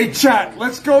 Hey, chat,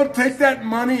 let's go take that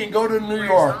money and go to New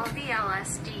York.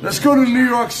 Let's go to New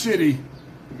York City.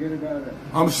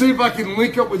 I'm see if I can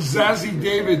link up with Zaddy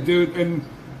Zavid, dude. And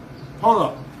hold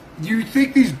up. You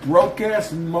think these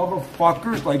broke-ass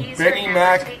motherfuckers like Benny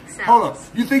Mack... Hold up.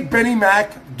 You think Benny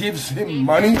Mack gives him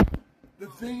money? The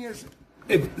thing is,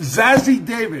 if Zaddy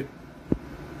Zavid,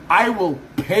 I will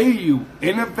pay you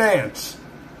in advance.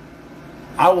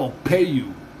 I will pay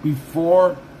you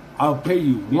before... I'll pay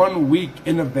you 1 week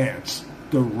in advance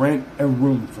to rent a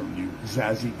room from you,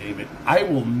 Zaddy Zavid. I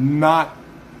will not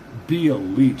be a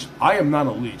leech. I am not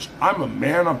a leech. I'm a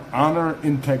man of honor,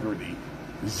 integrity.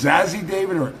 Zaddy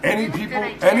Zavid or any people,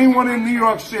 anyone in New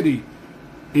York City,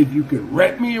 if you could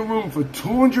rent me a room for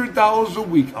 $200 a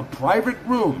week, a private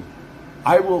room,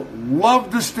 I will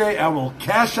love to stay. I will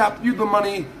cash out you the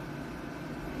money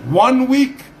 1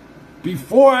 week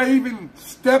before I even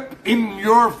step in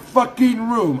your fucking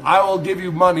room. I will give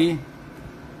you money,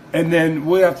 and then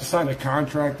we'll have to sign a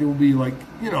contract. It will be like,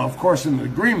 you know, of course, an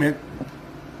agreement,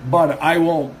 but I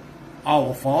will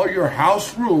follow your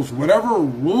house rules. Whatever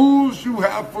rules you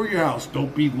have for your house.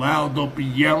 Don't be loud, don't be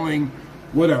yelling,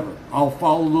 whatever. I'll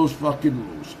follow those fucking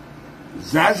rules.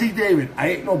 Zaddy Zavid, I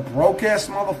ain't no broke-ass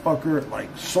motherfucker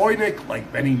like Soynick,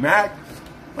 like Benny Mack,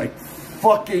 like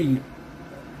fucking...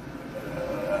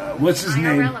 what's his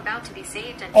name? About to be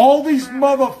saved and all these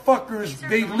motherfuckers,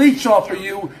 they leech off of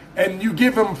you and you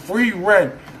give them free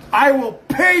rent. I will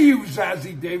pay you,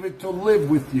 Zaddy Zavid, to live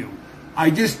with you. I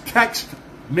just text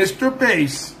Mr.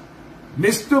 Bass.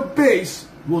 Mr. Bass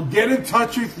will get in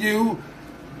touch with you.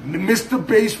 Mr.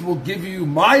 Bass will give you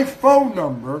my phone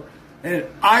number and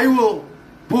I will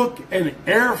book an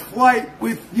air flight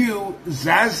with you,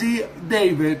 Zaddy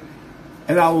Zavid,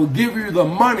 and I will give you the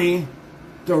money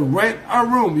to rent a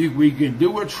room. We can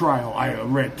do a trial. I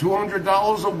rent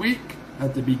 $200 a week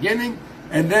at the beginning,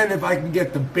 and then if I can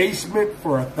get the basement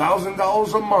for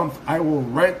 $1,000 a month, I will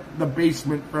rent the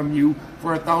basement from you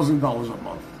for $1,000 a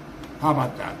month. How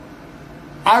about that?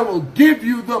 I will give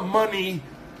you the money.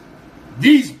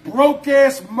 These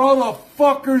broke-ass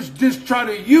motherfuckers just try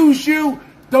to use you,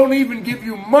 don't even give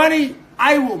you money.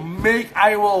 I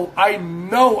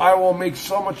know I will make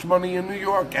so much money in New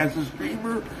York as a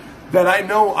streamer that I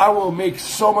know I will make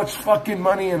so much fucking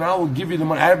money and I will give you the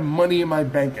money. I have money in my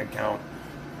bank account.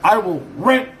 I will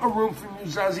rent a room from you,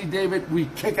 Zaddy Zavid. We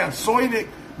kick out Soynick.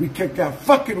 We kick out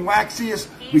fucking Waxius.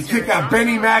 We kick out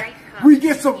Benny Mack. We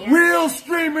get some real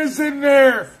streamers in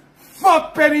there.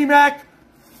 Fuck Benny Mack.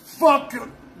 Fuck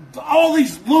all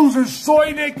these losers.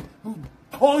 Soynick, who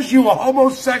calls you a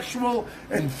homosexual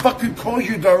and fucking calls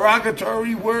you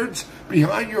derogatory words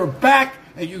behind your back,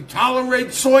 and you tolerate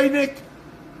Soynick.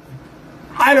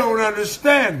 I don't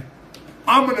understand.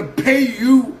 I'm going to pay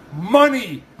you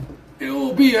money. It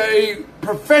will be a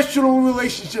professional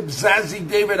relationship, Zaddy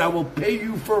Zavid. I will pay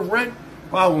you for rent.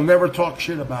 I will never talk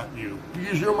shit about you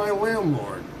because you're my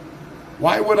landlord.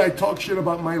 Why would I talk shit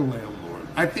about my landlord?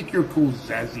 I think you're cool,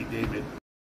 Zaddy Zavid.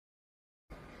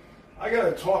 I got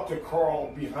to talk to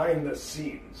Carl behind the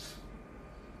scenes.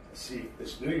 See,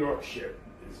 this New York shit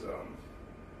is...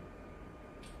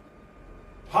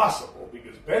 possible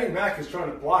because Benny Mack is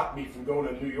trying to block me from going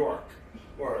to New York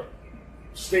or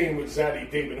staying with Zaddy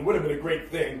Zavid. It would have been a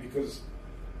great thing because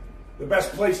the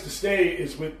best place to stay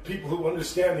is with people who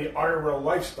understand the IRL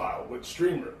lifestyle, with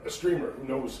a streamer who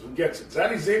knows, who gets it.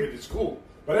 Zaddy Zavid is cool,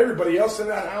 but everybody else in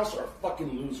that house are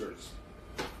fucking losers.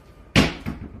 I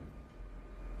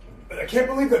can't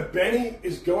believe that Benny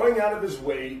is going out of his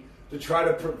way to try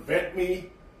to prevent me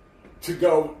to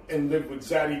go and live with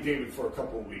Zaddy Zavid for a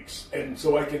couple of weeks. And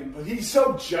so I can, but he's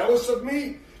so jealous of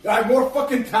me that I have more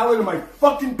fucking talent in my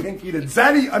fucking pinky than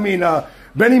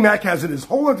Benny Mack has in his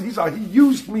whole, he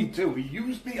used me too. He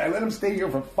used me. I let him stay here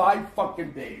for 5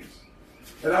 fucking days.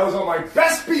 And I was on my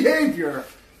best behavior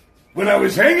when I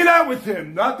was hanging out with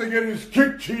him, not to get his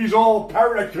kick cheese all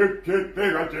parrot, kick,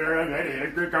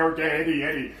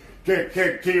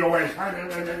 TOS.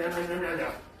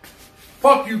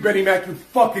 Fuck you, Benny Mack, you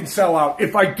fucking sellout.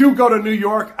 If I do go to New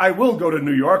York, I will go to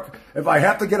New York. If I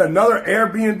have to get another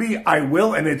Airbnb, I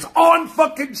will, and it's on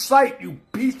fucking site, you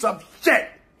piece of shit.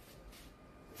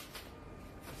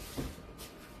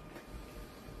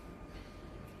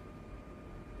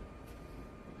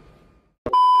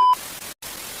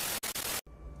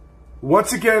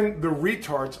 Once again, the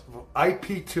retards of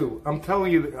IP2. I'm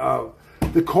telling you,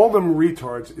 to call them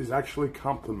retards is actually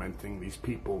complimenting these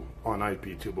people on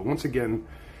IP2. But once again,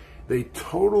 they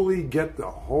totally get the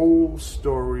whole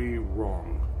story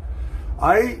wrong.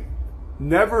 I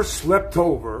never slept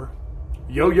over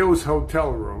Yo-Yo's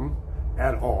hotel room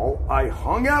at all. I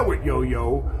hung out with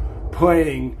Yo-Yo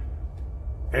playing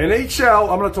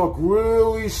NHL, I'm going to talk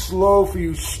really slow for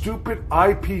you stupid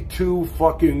IP2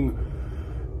 fucking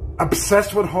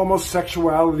obsessed with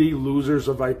homosexuality losers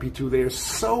of IP2. They are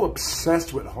so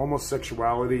obsessed with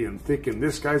homosexuality and thinking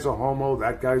this guy's a homo,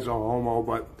 that guy's a homo.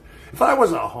 But if I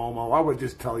was a homo, I would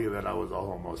just tell you that I was a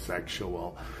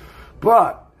homosexual.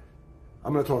 But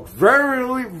I'm going to talk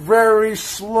very, very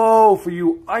slow for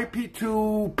you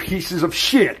IP2 pieces of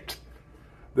shit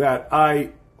that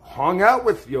I hung out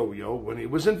with Yo-Yo when he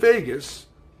was in Vegas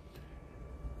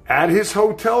at his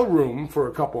hotel room for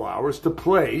a couple hours to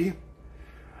play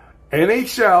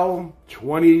NHL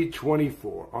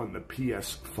 2024 on the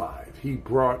PS5. He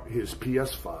brought his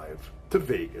PS5 to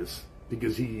Vegas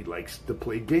because he likes to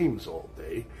play games all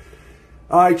day.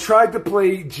 I tried to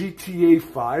play GTA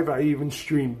 5. I even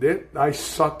streamed it. I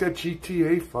sucked at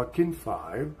GTA fucking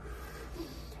 5.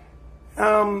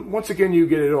 Once again, you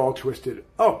get it all twisted.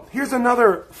 Oh, here's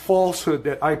another falsehood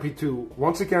that IP2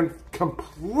 once again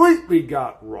completely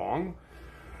got wrong.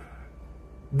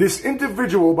 This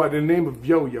individual by the name of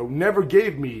Yo-Yo never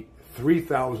gave me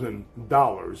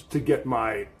 $3,000 to get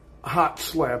my hot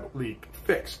slab leak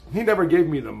fixed. He never gave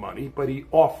me the money, but he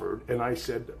offered, and I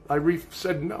said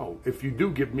no. If you do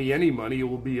give me any money, it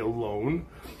will be a loan,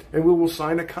 and we will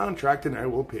sign a contract, and I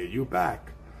will pay you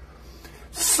back.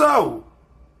 So,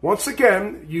 once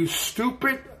again, you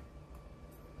stupid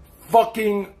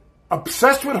fucking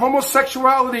obsessed with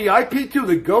homosexuality IP2,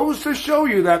 that goes to show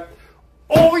you that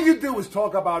all you do is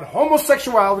talk about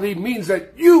homosexuality means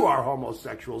that you are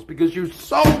homosexuals because you're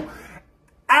so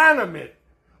animate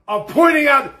of pointing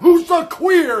out who's a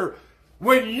queer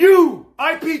when you,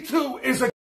 IP2, is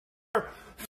a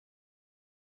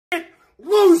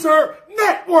loser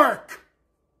network.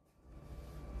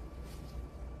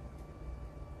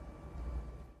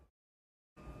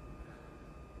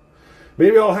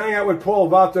 Maybe I'll hang out with Paul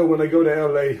Vato when I go to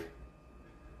LA.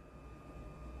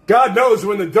 God knows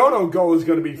when the dono goal is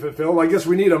going to be fulfilled. I guess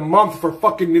we need a month for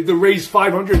fucking to raise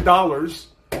 $500.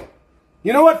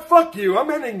 You know what? Fuck you. I'm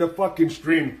ending the fucking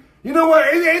stream. You know what?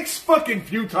 It's fucking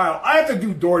futile. I have to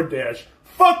do DoorDash.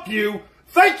 Fuck you.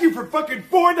 Thank you for fucking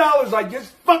 $4 I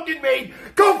just fucking made.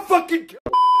 Go fucking kill.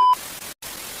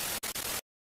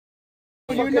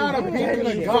 You're not a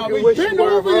bitch. Garbage. Bend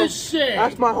over this shit.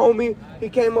 That's my homie. He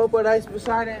came up with Ice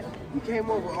Poseidon. He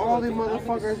came up with all these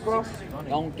motherfuckers, bro.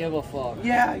 Don't give a fuck.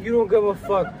 Yeah, you don't give a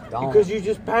fuck. Don't. Because you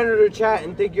just pander to chat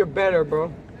and think you're better,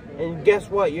 bro. And guess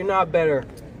what? You're not better.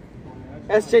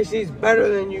 SJC's better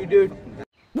than you, dude.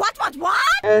 What?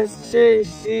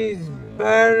 SJC's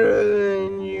better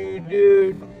than you,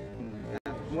 dude.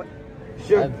 Shut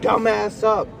your dumb ass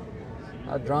up.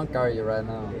 How drunk are you right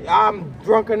now? I'm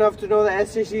drunk enough to know that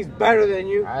SJC's better than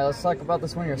you. Alright, let's talk about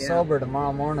this when you're sober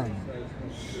tomorrow morning.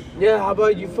 Yeah, how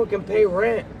about you fucking pay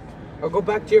rent? Or go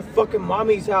back to your fucking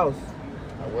mommy's house.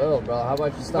 I will, bro. How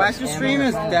about you stop? Why your stream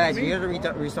is dead? You have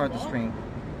to restart the stream.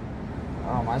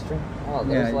 Oh, my stream? Oh,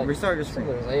 yeah, like, restart your stream.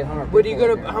 There's 800 What are you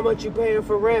gonna, how much you paying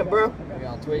for rent, bro? Maybe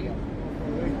I'll tweak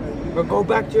it. But go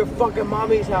back to your fucking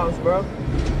mommy's house, bro.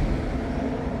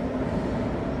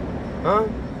 Huh?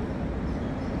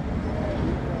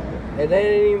 And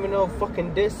they ain't even no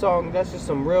fucking diss song. That's just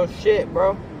some real shit,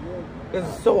 bro. Cause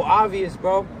it's so obvious,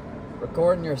 bro.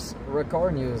 Recording you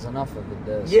is enough of the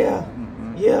diss. Yeah,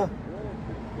 yeah,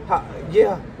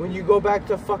 yeah. When you go back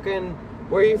to fucking,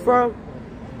 where you from?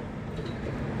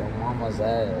 Your mama's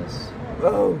ass.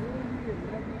 Oh.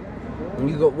 When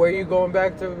you go, where you going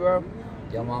back to, bro?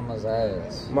 Your mama's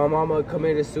ass. My mama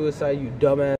committed suicide. You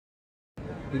dumbass.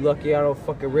 You lucky I don't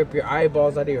fucking rip your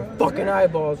eyeballs out of your fucking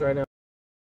eyeballs right now.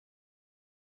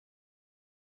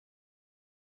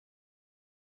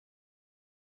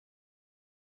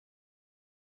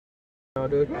 No,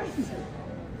 dude.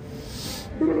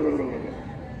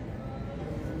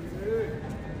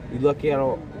 You lucky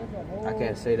I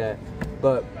can't say that,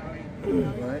 but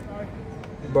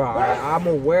bro, I'm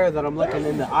aware that I'm looking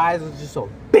in the eyes of just a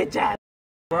bitch ass,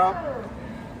 bro.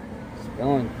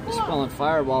 You're spilling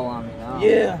fireball on me now.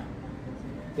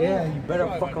 Yeah, you better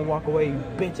fucking walk away, you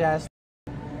bitch ass.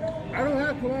 I don't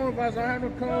have coronavirus, I have no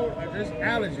cold, I just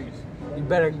allergies. You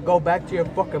better go back to your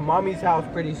fucking mommy's house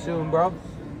pretty soon, bro.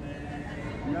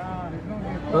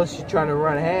 Unless you're trying to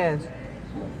run hands.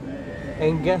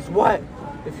 And guess what?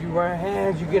 If you run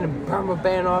hands, you get a perma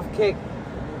ban off kick.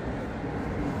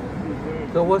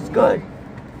 So what's good?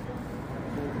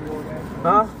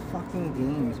 Huh? Fucking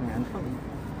games, man.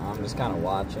 I'm just kind of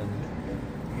watching.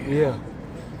 Yeah.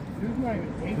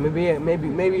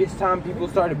 Maybe it's time people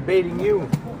started baiting you.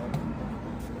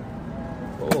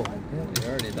 Cool. You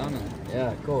already done it.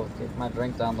 Yeah, cool. Take my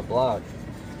drink down the block.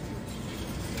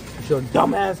 What's your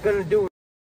dumb ass gonna do?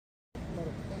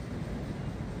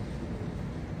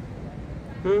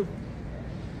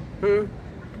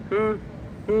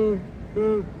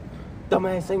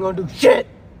 Dumbass ain't gonna do shit.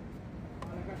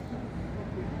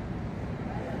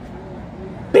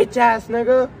 Bitch ass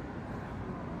nigga.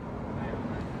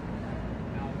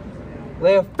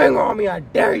 Lay a finger on me, I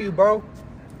dare you, bro.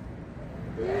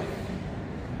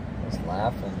 Just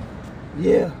laughing.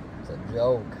 Yeah. It's a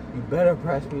joke. You better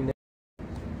press me, nigga.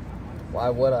 Why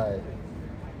would I?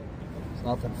 There's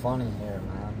nothing funny here,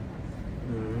 man.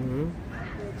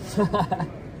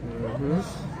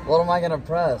 What am I gonna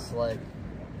press? Like,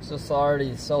 it's just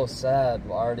already so sad.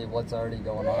 What's already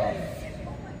going on?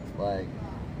 Like.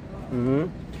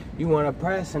 You wanna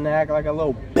press and act like a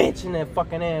little bitch in that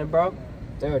fucking end, bro?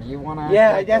 Dude, you wanna act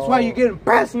yeah, like that's why you getting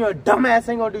pressed and your dumbass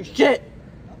ain't gonna do shit.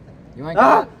 You ain't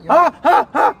gonna,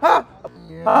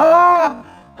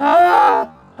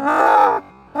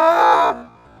 I'm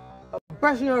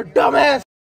pressing your dumbass.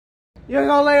 You ain't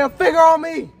gonna lay a finger on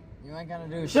me. You ain't gonna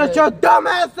do shit. Shut your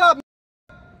dumbass up.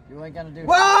 You ain't gonna do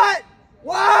what?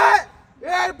 What? You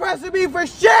ain't pressing me for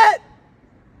shit.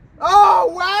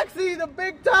 Oh, Waxy, the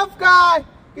big tough guy.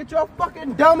 Get your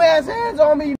fucking dumbass hands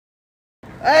on me.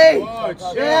 Hey,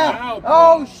 yeah.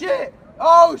 Oh shit.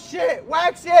 Oh shit.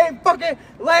 Waxy ain't fucking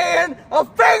laying a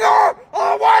finger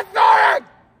on what's good.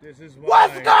 This is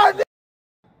what's good.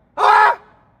 Huh?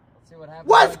 Let's see what happens.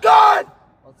 What's good?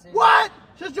 Let's see what?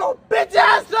 Shut your bitch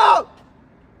ass up.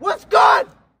 What's good?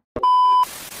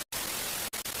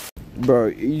 Bro,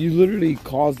 you literally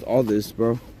caused all this,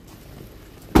 bro.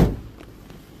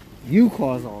 You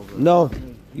caused all this. No,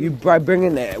 you by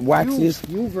bringing that Waxiest.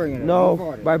 You bring it.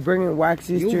 No, by bringing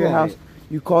Waxiest to your house,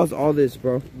 you caused all this,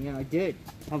 bro. Yeah, I did.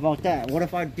 How about that? What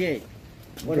if I did?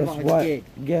 What Guess if I did?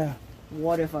 Yeah.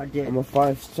 What if I did? I'm gonna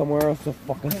find somewhere else to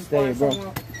fucking stay,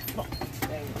 bro.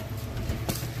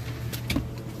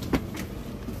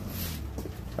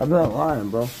 I'm not lying,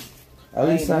 bro. At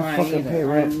least I fucking pay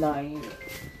rent. I'm not either.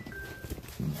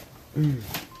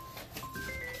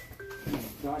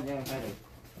 Goddamn headache.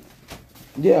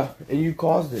 Yeah, and you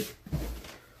caused it.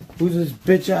 Who's this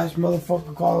bitch ass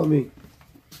motherfucker calling me?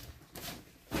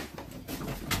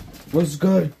 What's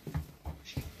good?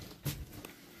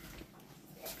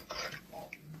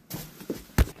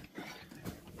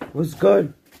 What's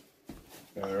good?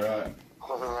 Alright.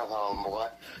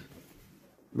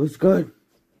 What's good?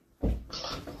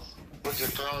 What's your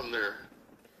problem there?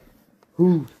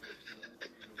 Who?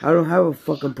 I don't have a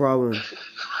fucking problem.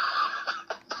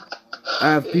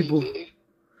 I have people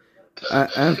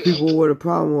with a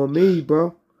problem with me,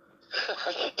 bro.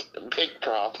 Big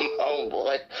problem, oh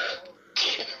boy.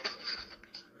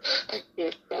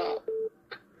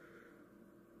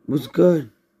 What's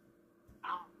good?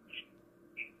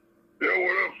 Yo,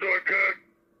 what up, Shortcut?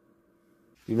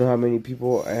 You know how many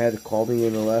people I had to call me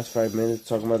in the last 5 minutes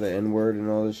talking about the N-word and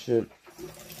all this shit?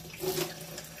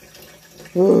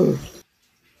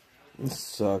 This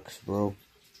sucks, bro.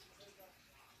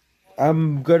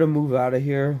 I'm gonna move out of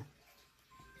here.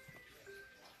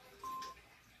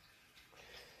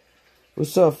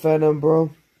 What's up, Phantom,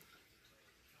 bro?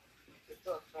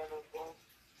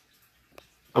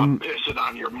 I'm pissing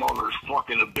on your mother's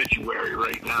fucking obituary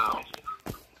right now.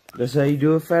 That's how you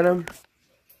do it, Phantom?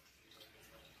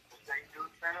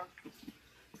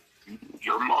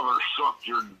 Your mother sucked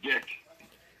your dick.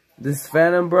 This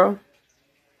Phantom, bro?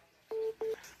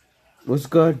 What's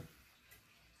good?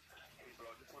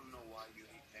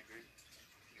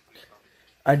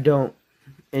 I don't.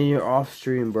 And you're off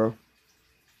stream, bro.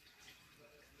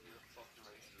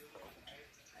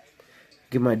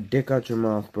 Get my dick out your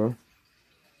mouth, bro.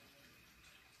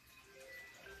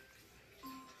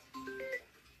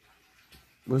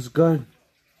 What's good?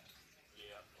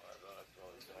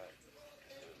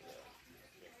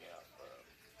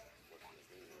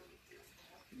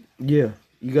 Yeah,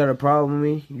 you got a problem with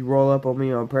me? You roll up on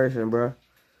me on person, bro.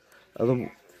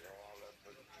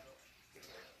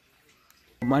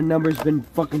 My number's been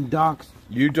fucking doxed.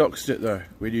 You doxed it though,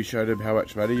 when you showed him how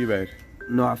much money you made.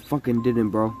 No, I fucking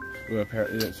didn't, bro. Well,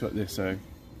 apparently that's what they're saying.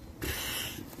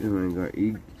 Oh my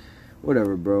god,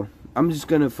 whatever, bro. I'm just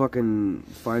gonna fucking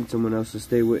find someone else to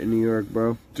stay with in New York,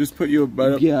 bro. Just put your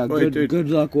yeah, good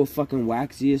luck with fucking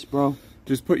Waxiest, bro.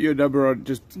 Just put your number on.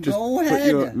 Just go put ahead.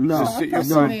 Your, no, just sit your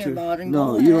phone to.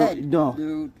 No, you don't. No.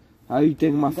 Dude. How you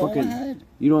think my fucking? Ahead.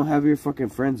 You don't have your fucking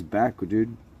friend's back,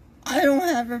 dude. I don't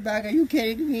have her back. Are you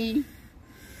kidding me?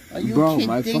 Are you bro, kidding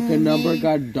my fucking number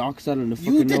got doxed out of the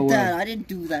fucking nowhere. You did that. I didn't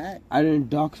do that. I didn't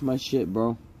dox my shit,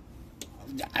 bro.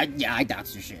 Yeah, I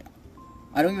doxed your shit.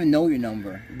 I don't even know your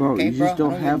number. Bro, okay, you just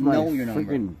don't have my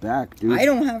freaking back, dude. I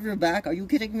don't have your back. Are you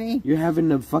kidding me? You're having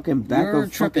the fucking back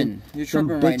of fucking some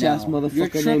bitch-ass motherfucker You're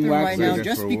tripping named right Waxy. now.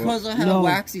 Just because I have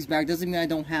Waxy's back doesn't mean I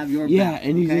don't have your back. Yeah,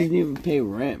 and he doesn't even pay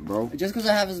rent, bro. Just because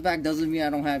I have his back doesn't mean I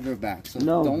don't have your back. So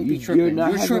no, don't be tripping.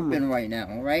 You're tripping right now,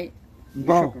 alright?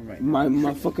 Bro,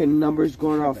 my fucking number's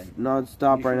going off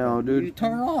non-stop right now, dude. You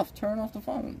turn it off. Turn off the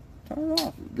phone. Turn it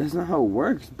off. That's not how it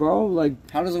works, bro. Like,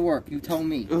 how does it work? You tell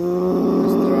me.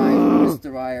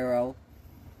 Mr. IRL.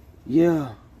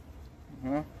 Yeah.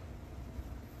 Huh?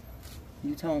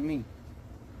 You tell me.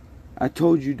 I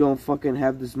told you don't fucking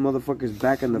have this motherfucker's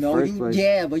back in the first place.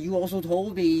 Yeah, but you also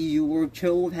told me you were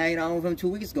chill with hanging out with him 2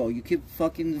 weeks ago. You keep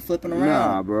fucking flipping around.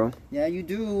 Nah, bro. Yeah, you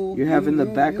do. You're having the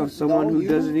back of someone who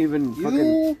doesn't even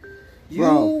fucking...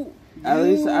 Bro, at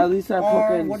least I fucking support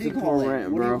rent, bro. What do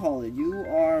you call it? You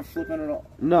are flipping it all.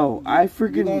 No, I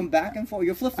freaking... You're going back and forth.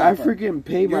 You're flip-flopping. I freaking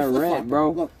pay my rent,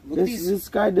 bro. Look this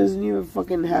guy doesn't even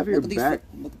fucking have your back.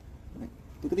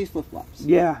 Look at these flip-flops.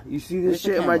 Yeah, you see this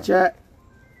shit in my chat?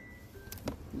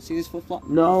 You see this flip-flop?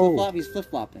 No. Flip-flop, he's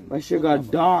flip-flopping. My shit got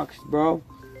doxed, bro.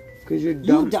 Cause you're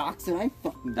dumb. You doxed it, I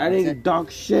fucking doxed it. I didn't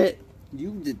dox shit.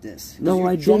 You did this. No,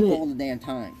 I didn't. didn't. All the damn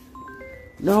time.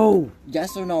 No.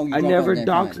 Yes or no? You I never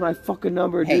doxed my fucking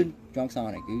number, dude. Hey, Drunk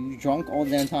Sonic, are you drunk all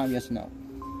the damn time? Yes or no?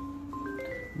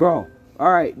 Bro,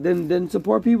 alright, then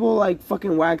support people like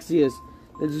fucking Waxy is.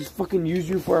 They just fucking use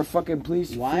you for a fucking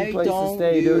place to stay, dude. Why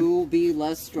don't you be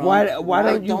less drunk?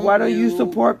 Why don't you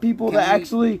support people that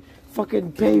actually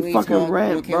fucking pay fucking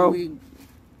rent, bro?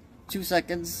 2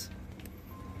 seconds.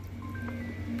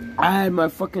 I had my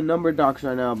fucking number docs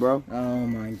right now, bro. Oh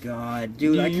my god,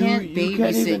 dude! I can't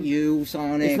babysit you,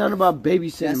 Sonic. It's not about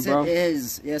babysitting, bro. Yes, it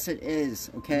is. Yes, it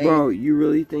is. Okay. Bro, you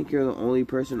really think you're the only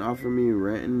person offering me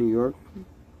rent in New York?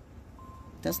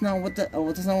 That's not what that's not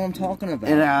what I'm talking about.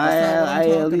 And I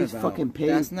at least fucking pay.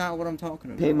 That's not what I'm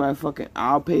talking about. Pay my fucking.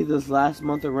 I'll pay this last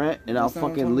month of rent, and I'll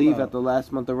fucking leave at the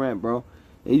last month of rent, bro.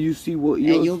 And you see what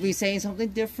you. And you'll be saying something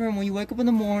different when you wake up in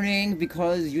the morning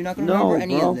because you're not gonna remember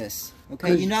any of this.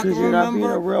 Okay, you're not gonna remember. You're not being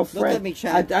a real friend. Look at me,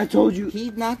 Chad. I told you.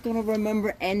 He's not gonna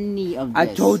remember any of this. I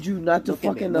told you not to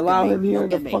fucking allow him here in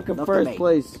the fucking first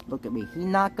place. Look at me. He's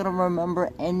not gonna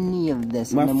remember any of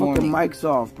this My in the morning. fucking mic's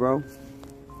off, bro.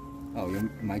 Oh, your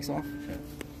mic's off?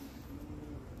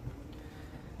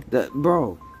 Shit.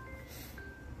 Bro.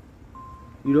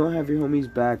 You don't have your homie's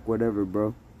back, whatever,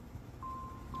 bro.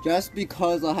 Just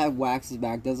because I have Wax's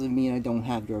back doesn't mean I don't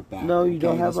have your back. No, you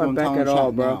don't have my back at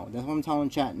all, bro. That's what I'm telling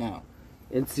chat now.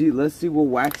 And let's see what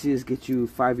Waxy is get you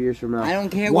 5 years from now. I don't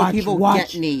care what people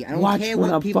get me. I don't care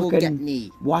what people get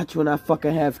me. Watch when I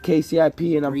fucking have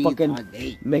KCIP and I'm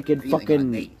fucking making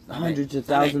fucking hundreds of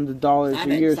thousands of dollars for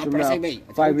years from now.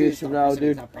 5 years from now,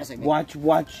 dude. Watch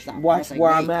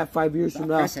where I'm at 5 years from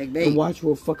now. And watch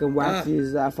where fucking Waxy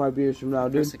is at 5 years from now,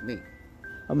 dude.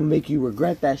 I'm gonna make you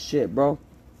regret that shit, bro.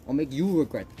 I'll make you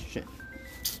regret that shit.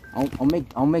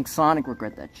 I'll make Sonic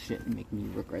regret that shit and make me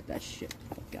regret that shit.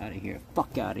 Fuck out of here.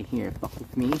 Fuck out of here. Fuck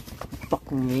with me. Fuck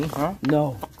with me, huh?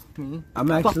 No. Fuck with me. I'm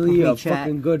actually a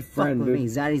fucking good friend, dude. Fuck with me.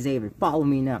 Zaddy Zavid. Follow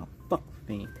me now. Fuck with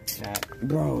me. Chat.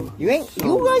 Bro. You guys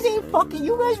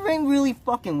ain't really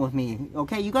fucking with me,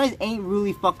 okay? You guys ain't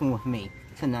really fucking with me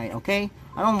tonight, okay?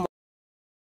 I don't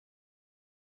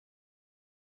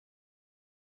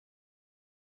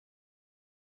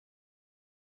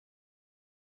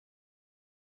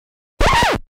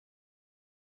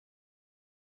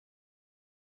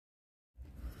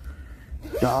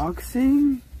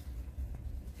Doxing?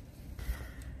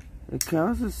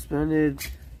 Account suspended.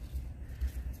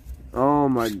 Oh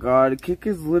my god, Kick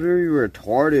is literally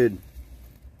retarded.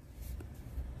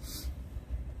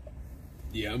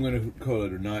 Yeah, I'm gonna call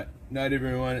it a night. Night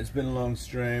everyone, it's been a long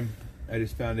stream. I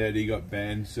just found out he got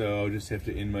banned, so I'll just have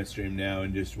to end my stream now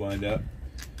and just wind up.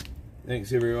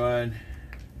 Thanks everyone.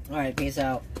 Alright, peace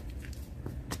out.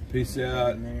 Peace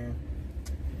out.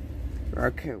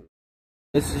 Okay.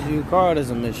 This is you. Carl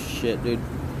doesn't miss shit, dude.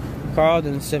 Carl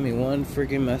didn't send me one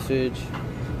freaking message.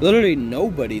 Literally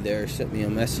nobody there sent me a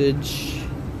message.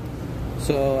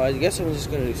 So I guess I'm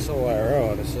just gonna do solo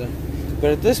IRL, honestly.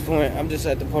 But at this point, I'm just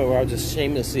at the point where I'll just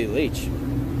shamelessly leech.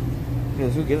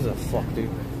 Because who gives a fuck, dude?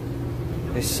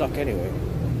 They suck anyway.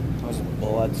 Those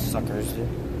blood suckers, dude.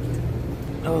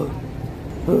 Oh.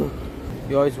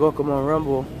 You always welcome on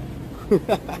Rumble.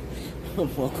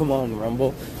 Welcome on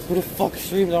Rumble. Who the fuck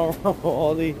streams on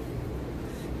Rumble, Aldi?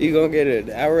 You gonna get an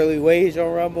hourly wage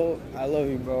on Rumble? I love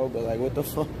you, bro, but like, what the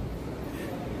fuck?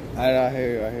 I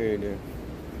hear you, dude.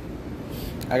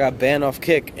 I got banned off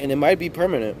Kick, and it might be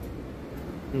permanent.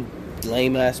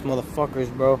 Lame ass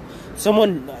motherfuckers, bro.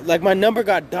 Someone, like, my number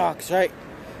got doxxed, right?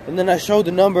 And then I showed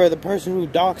the number of the person who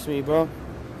doxed me, bro.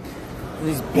 And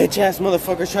these bitch ass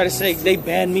motherfuckers try to say they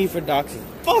banned me for doxing.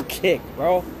 Fuck Kick,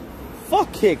 bro.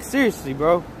 Fuck Kick, seriously,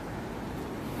 bro.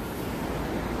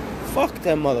 Fuck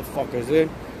them motherfuckers, dude.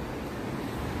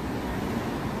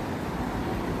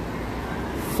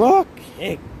 Fuck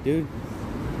Kick, dude.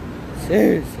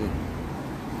 Seriously.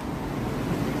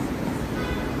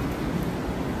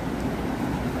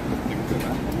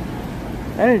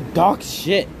 I didn't dox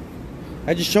shit.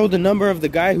 I just showed the number of the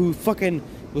guy who fucking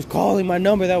was calling my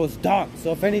number that was doxed.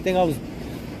 So if anything, I was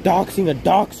doxing a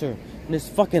doxer. And this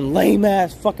fucking lame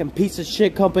ass fucking piece of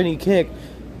shit company Kick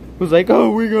was like,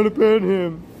 oh, we're gonna ban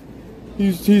him.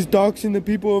 He's doxing the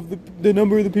people of the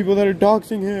number of the people that are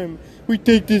doxing him. We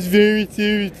take this very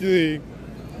seriously.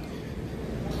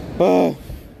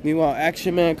 Meanwhile,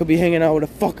 Action Man could be hanging out with a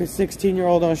fucking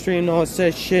 16-year-old on stream. No one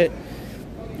says shit.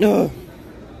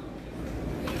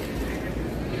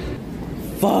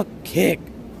 Fuck Kick.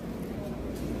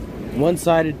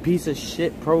 One-sided piece of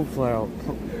shit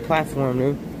platform,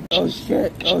 dude. Oh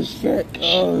shit, oh shit,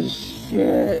 oh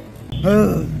shit.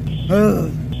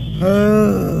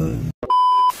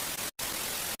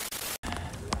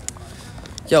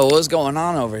 Yo, what's going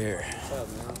on over here?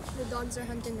 The dogs are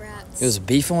hunting rats. He was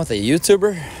beefing with a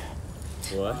YouTuber?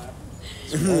 What?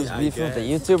 He was beefing with a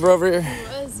YouTuber over here?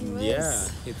 He was. Yeah,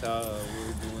 he thought we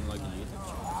were doing like a YouTube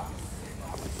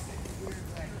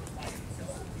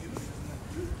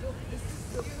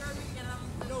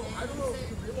channel. I don't know if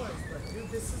you realize, but dude,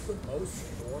 this is the most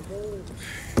normal,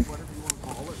 whatever you want to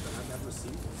call it, that I've ever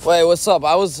seen. Wait, what's up?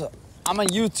 I'm a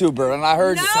YouTuber and I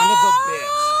heard... No! Son of a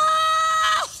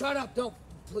bitch. Shut up, don't.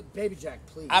 Baby Jack,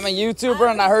 please. I'm a YouTuber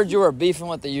and I heard you were beefing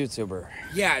with the YouTuber.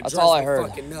 Yeah, it that's drives all I me heard.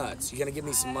 fucking nuts. You gonna give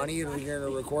me some money and you're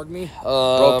gonna record me?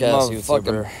 Broke ass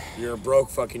YouTuber. You're a broke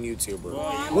fucking YouTuber.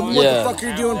 What the fuck are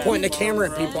you doing pointing the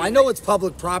camera at people? I know it's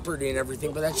public property and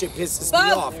everything, but that shit pisses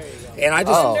me off. And I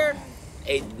just...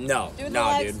 Hey, no, dude.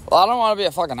 Well, I don't want to be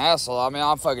a fucking asshole. I mean,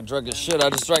 I'm fucking drunk as shit. I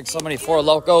just drank so many Four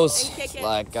Locos.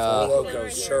 Like, 4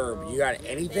 Locos, sure. But you got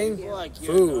anything?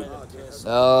 Food.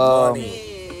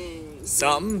 Money.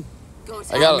 Something?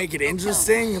 I gotta make it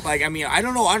interesting. Like, I mean, I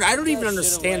don't know. I don't even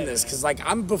understand this because, like,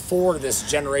 I'm before this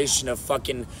generation of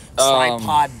fucking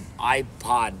tripod,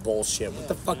 iPod bullshit. What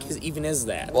the fuck even is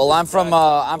that? Well, I'm from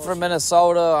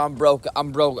Minnesota. I'm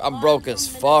broke as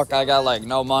fuck. I got like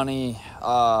no money.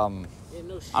 I'm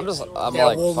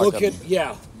like, well, look at, do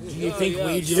you think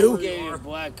we do?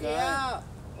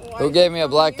 Who gave me a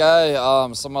black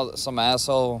guy? Some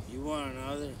asshole. You want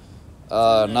another?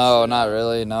 No, not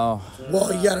really, no.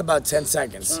 Well, you got about 10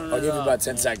 seconds. I'll give you about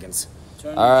 10 seconds.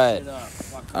 Alright.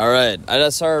 I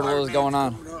just heard what was going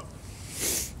on.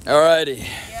 Alrighty.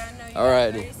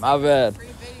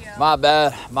 My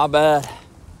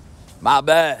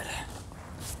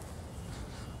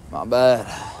bad.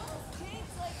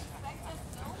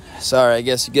 Sorry, I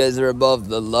guess you guys are above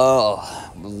the law.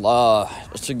 I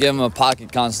should give them a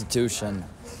pocket constitution.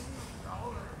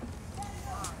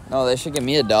 No, they should give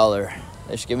me $1.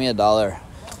 They should give me $1.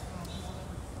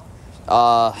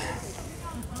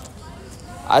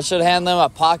 I should hand them a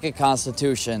pocket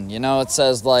constitution. You know, it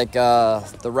says like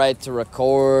the right to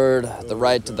record, the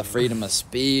right to the freedom of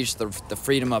speech, the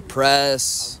freedom of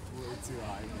press.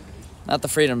 Not the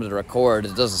freedom to record.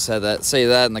 It doesn't say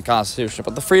that in the Constitution,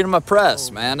 but the freedom of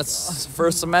press, man. It's the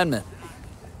First Amendment.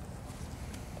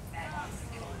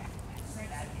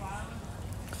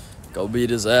 Go beat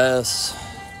his ass.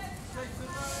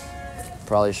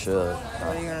 Probably should. What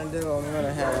are you gonna do? I'm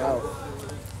gonna head out.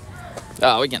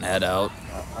 Oh, we can head out.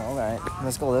 Alright,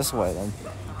 let's go this way then.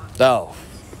 No.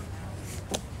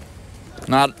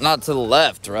 Not to the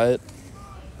left, right?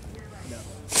 No.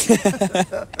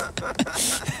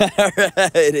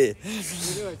 Alrighty.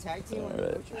 We do a tag team on the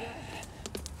butcher?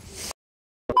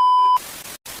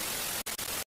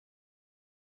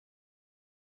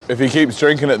 If he keeps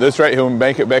drinking at this rate, he'll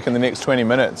make it back in the next 20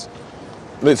 minutes.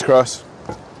 Let's cross.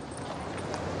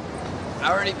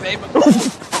 I already paid my... How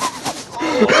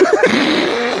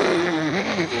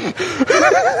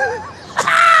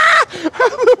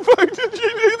the fuck did you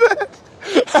do that?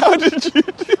 How did you do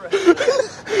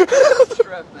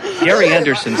that? Gary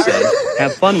Anderson said,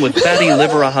 have fun with fatty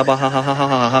liver ha ha ha ha ha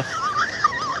ha ha.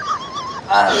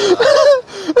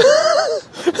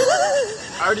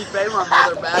 I already paid my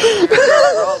mother back.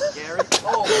 Gary.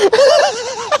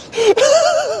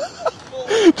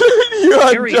 Dude, you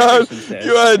are done.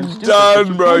 You are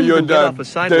done, bro. You're done. Dude,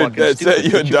 that's it.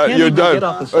 You're done. You're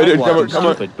done. Wait, dude, come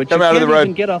on. Come out of the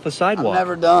road. Get off a sidewalk. I'm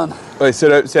never done. Wait,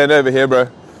 stand over here, bro.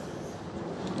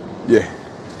 Yeah.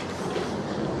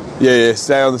 Yeah,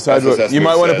 stay on the sidewalk. SSS You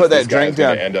might want to put that drink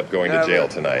down. End up going to jail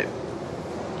tonight.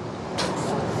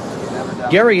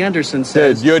 Gary Anderson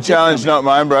says... Dude, your challenge, not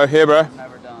mine, bro. Here, bro.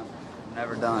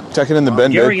 Never done. Chuck it in the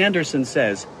bin, Gary dude. Anderson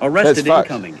says, arrested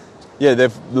incoming. Yeah,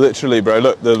 they've literally, bro.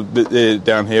 Look, they're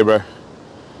down here, bro.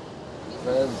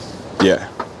 Yeah.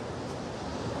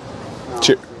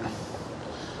 Ain't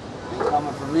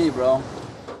coming for me, bro.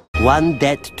 One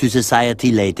debt to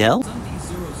society later.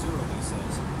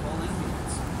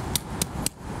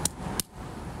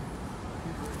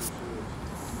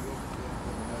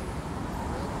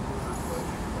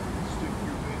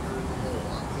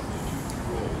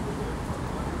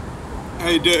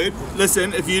 Hey dude,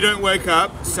 listen, if you don't wake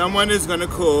up, someone is gonna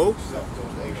call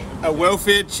a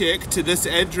welfare check to this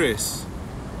address.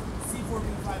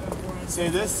 See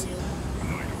this?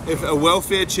 If a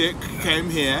welfare check came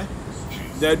here,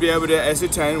 they'd be able to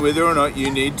ascertain whether or not you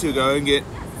need to go and get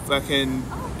fucking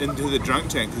into the drunk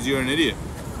tank because you're an idiot.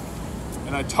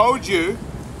 And I told you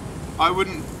I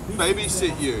wouldn't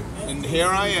babysit you. And here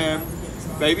I am,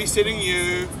 babysitting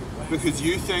you because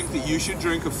you think that you should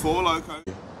drink a Four Loko.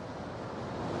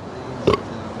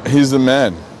 He's the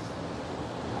man.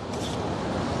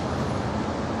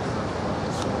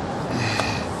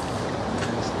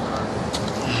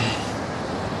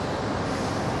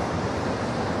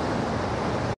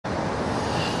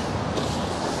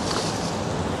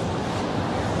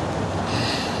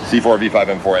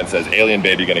 C4V5M4N says, alien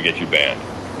baby gonna get you banned.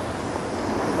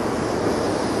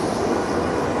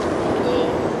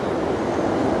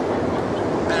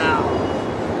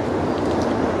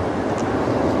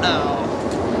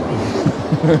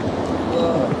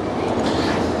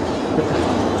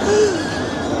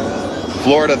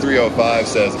 Florida 305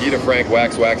 says, eat a Frank,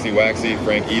 wax, waxy, waxy,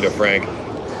 Frank, eat a Frank.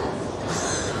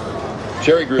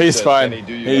 Cherry Group He's says, fine. Benny,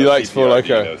 do you He know likes CPR? Four Loko. Do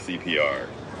you know CPR?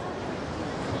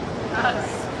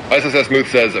 SSS Smooth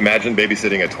says, imagine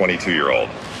babysitting a 22-year-old.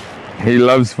 He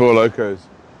loves Four Lokos.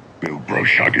 Bill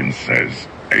Broshagan says,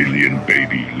 alien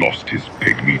baby lost his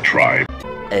pygmy tribe.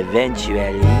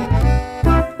 Eventually.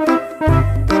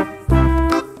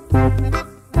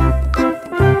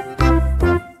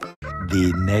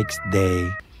 The next day.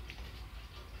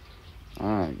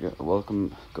 Alright,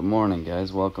 good morning,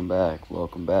 guys. Welcome back.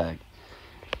 I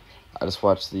just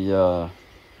watched the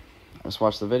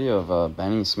video of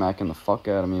Benny smacking the fuck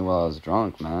out of me while I was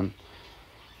drunk, man.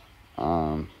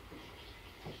 We're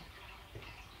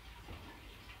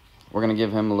gonna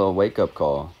give him a little wake-up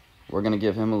call. We're gonna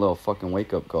give him a little fucking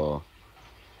wake-up call.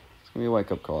 It's gonna be a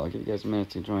wake-up call. I'll give you guys a minute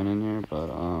to join in here, but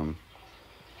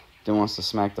dude wants to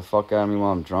smack the fuck out of me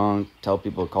while I'm drunk. Tell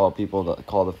people to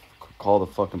call the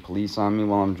fucking police on me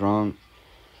while I'm drunk.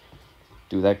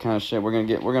 Do that kind of shit. We're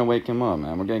gonna wake him up,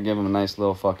 man. We're gonna give him a nice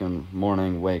little fucking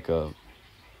morning wake up.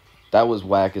 That was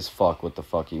whack as fuck what the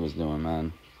fuck he was doing,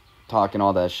 man. Talking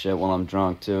all that shit while I'm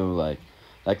drunk too. Like,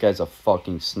 that guy's a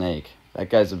fucking snake. That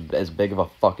guy's as big of a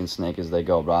fucking snake as they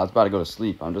go, bro. I was about to go to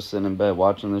sleep. I'm just sitting in bed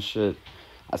watching this shit.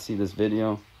 I see this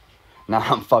video. Now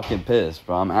I'm fucking pissed,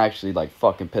 bro. I'm actually, like,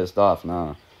 fucking pissed off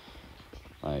now.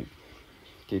 Like,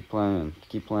 keep playing.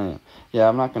 Yeah,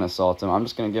 I'm not gonna assault him. I'm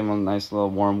just gonna give him a nice little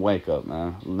warm wake-up,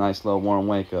 man. A nice little warm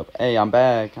wake-up. Hey, I'm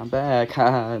back.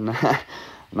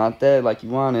 Not dead like you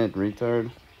wanted,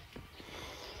 retard.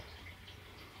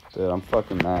 Dude, I'm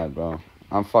fucking mad, bro.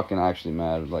 I'm fucking actually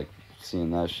mad, like,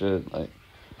 seeing that shit, like.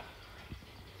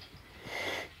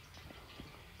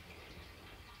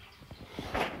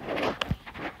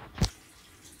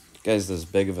 Guy's as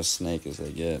big of a snake as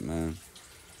they get, man. What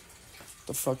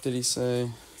the fuck did he say?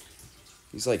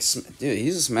 He's like, dude,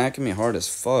 he's smacking me hard as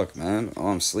fuck, man. Oh,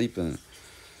 I'm sleeping.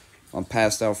 I'm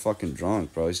passed out fucking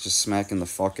drunk, bro. He's just smacking the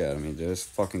fuck out of me, dude. It's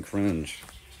fucking cringe.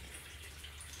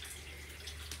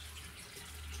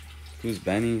 Who's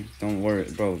Benny? Don't worry,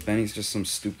 bro. Benny's just some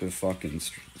stupid fucking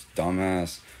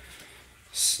dumbass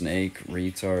snake,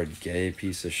 retard, gay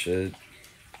piece of shit.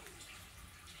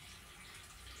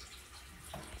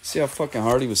 See how fucking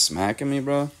hard he was smacking me,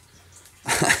 bro?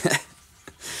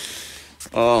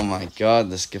 Oh my god,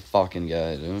 this fucking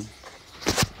guy, dude.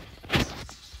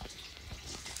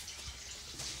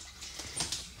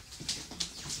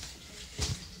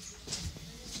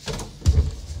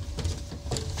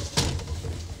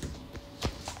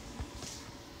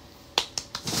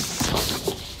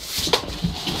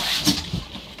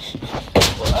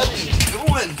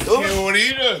 What are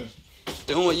you doing?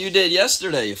 Doing what you did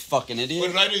yesterday, you fucking idiot.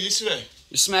 What did I do yesterday?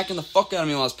 You're smacking the fuck out of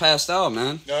me while I was passed out,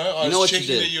 man. No, I was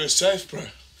checking that you were safe, bro.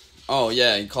 Oh,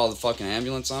 yeah, you called the fucking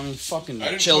ambulance on me? Fucking I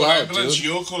didn't chill call out, ambulance. dude.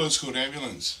 Your call is called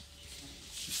ambulance.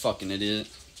 You fucking idiot.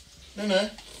 No.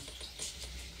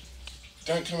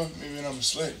 Don't come up at me when I'm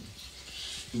asleep.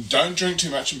 Don't drink too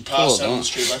much and pass out on the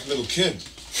street like a little kid.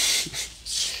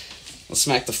 Let's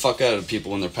smack the fuck out of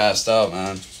people when they're passed out,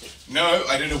 man. No,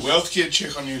 I did a wealth kid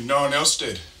check on you. No one else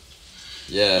did.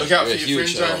 Yeah, look out you're for a your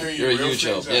huge friends help. out here. You're a huge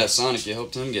help. Yeah, Sonic, you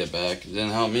helped him get back. It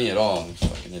didn't help me at all. You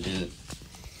fucking idiot.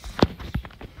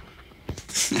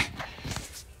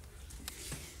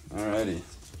 Alrighty.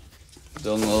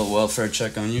 Doing a little welfare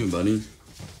check on you, buddy.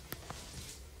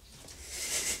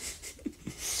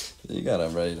 You got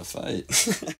him ready to fight.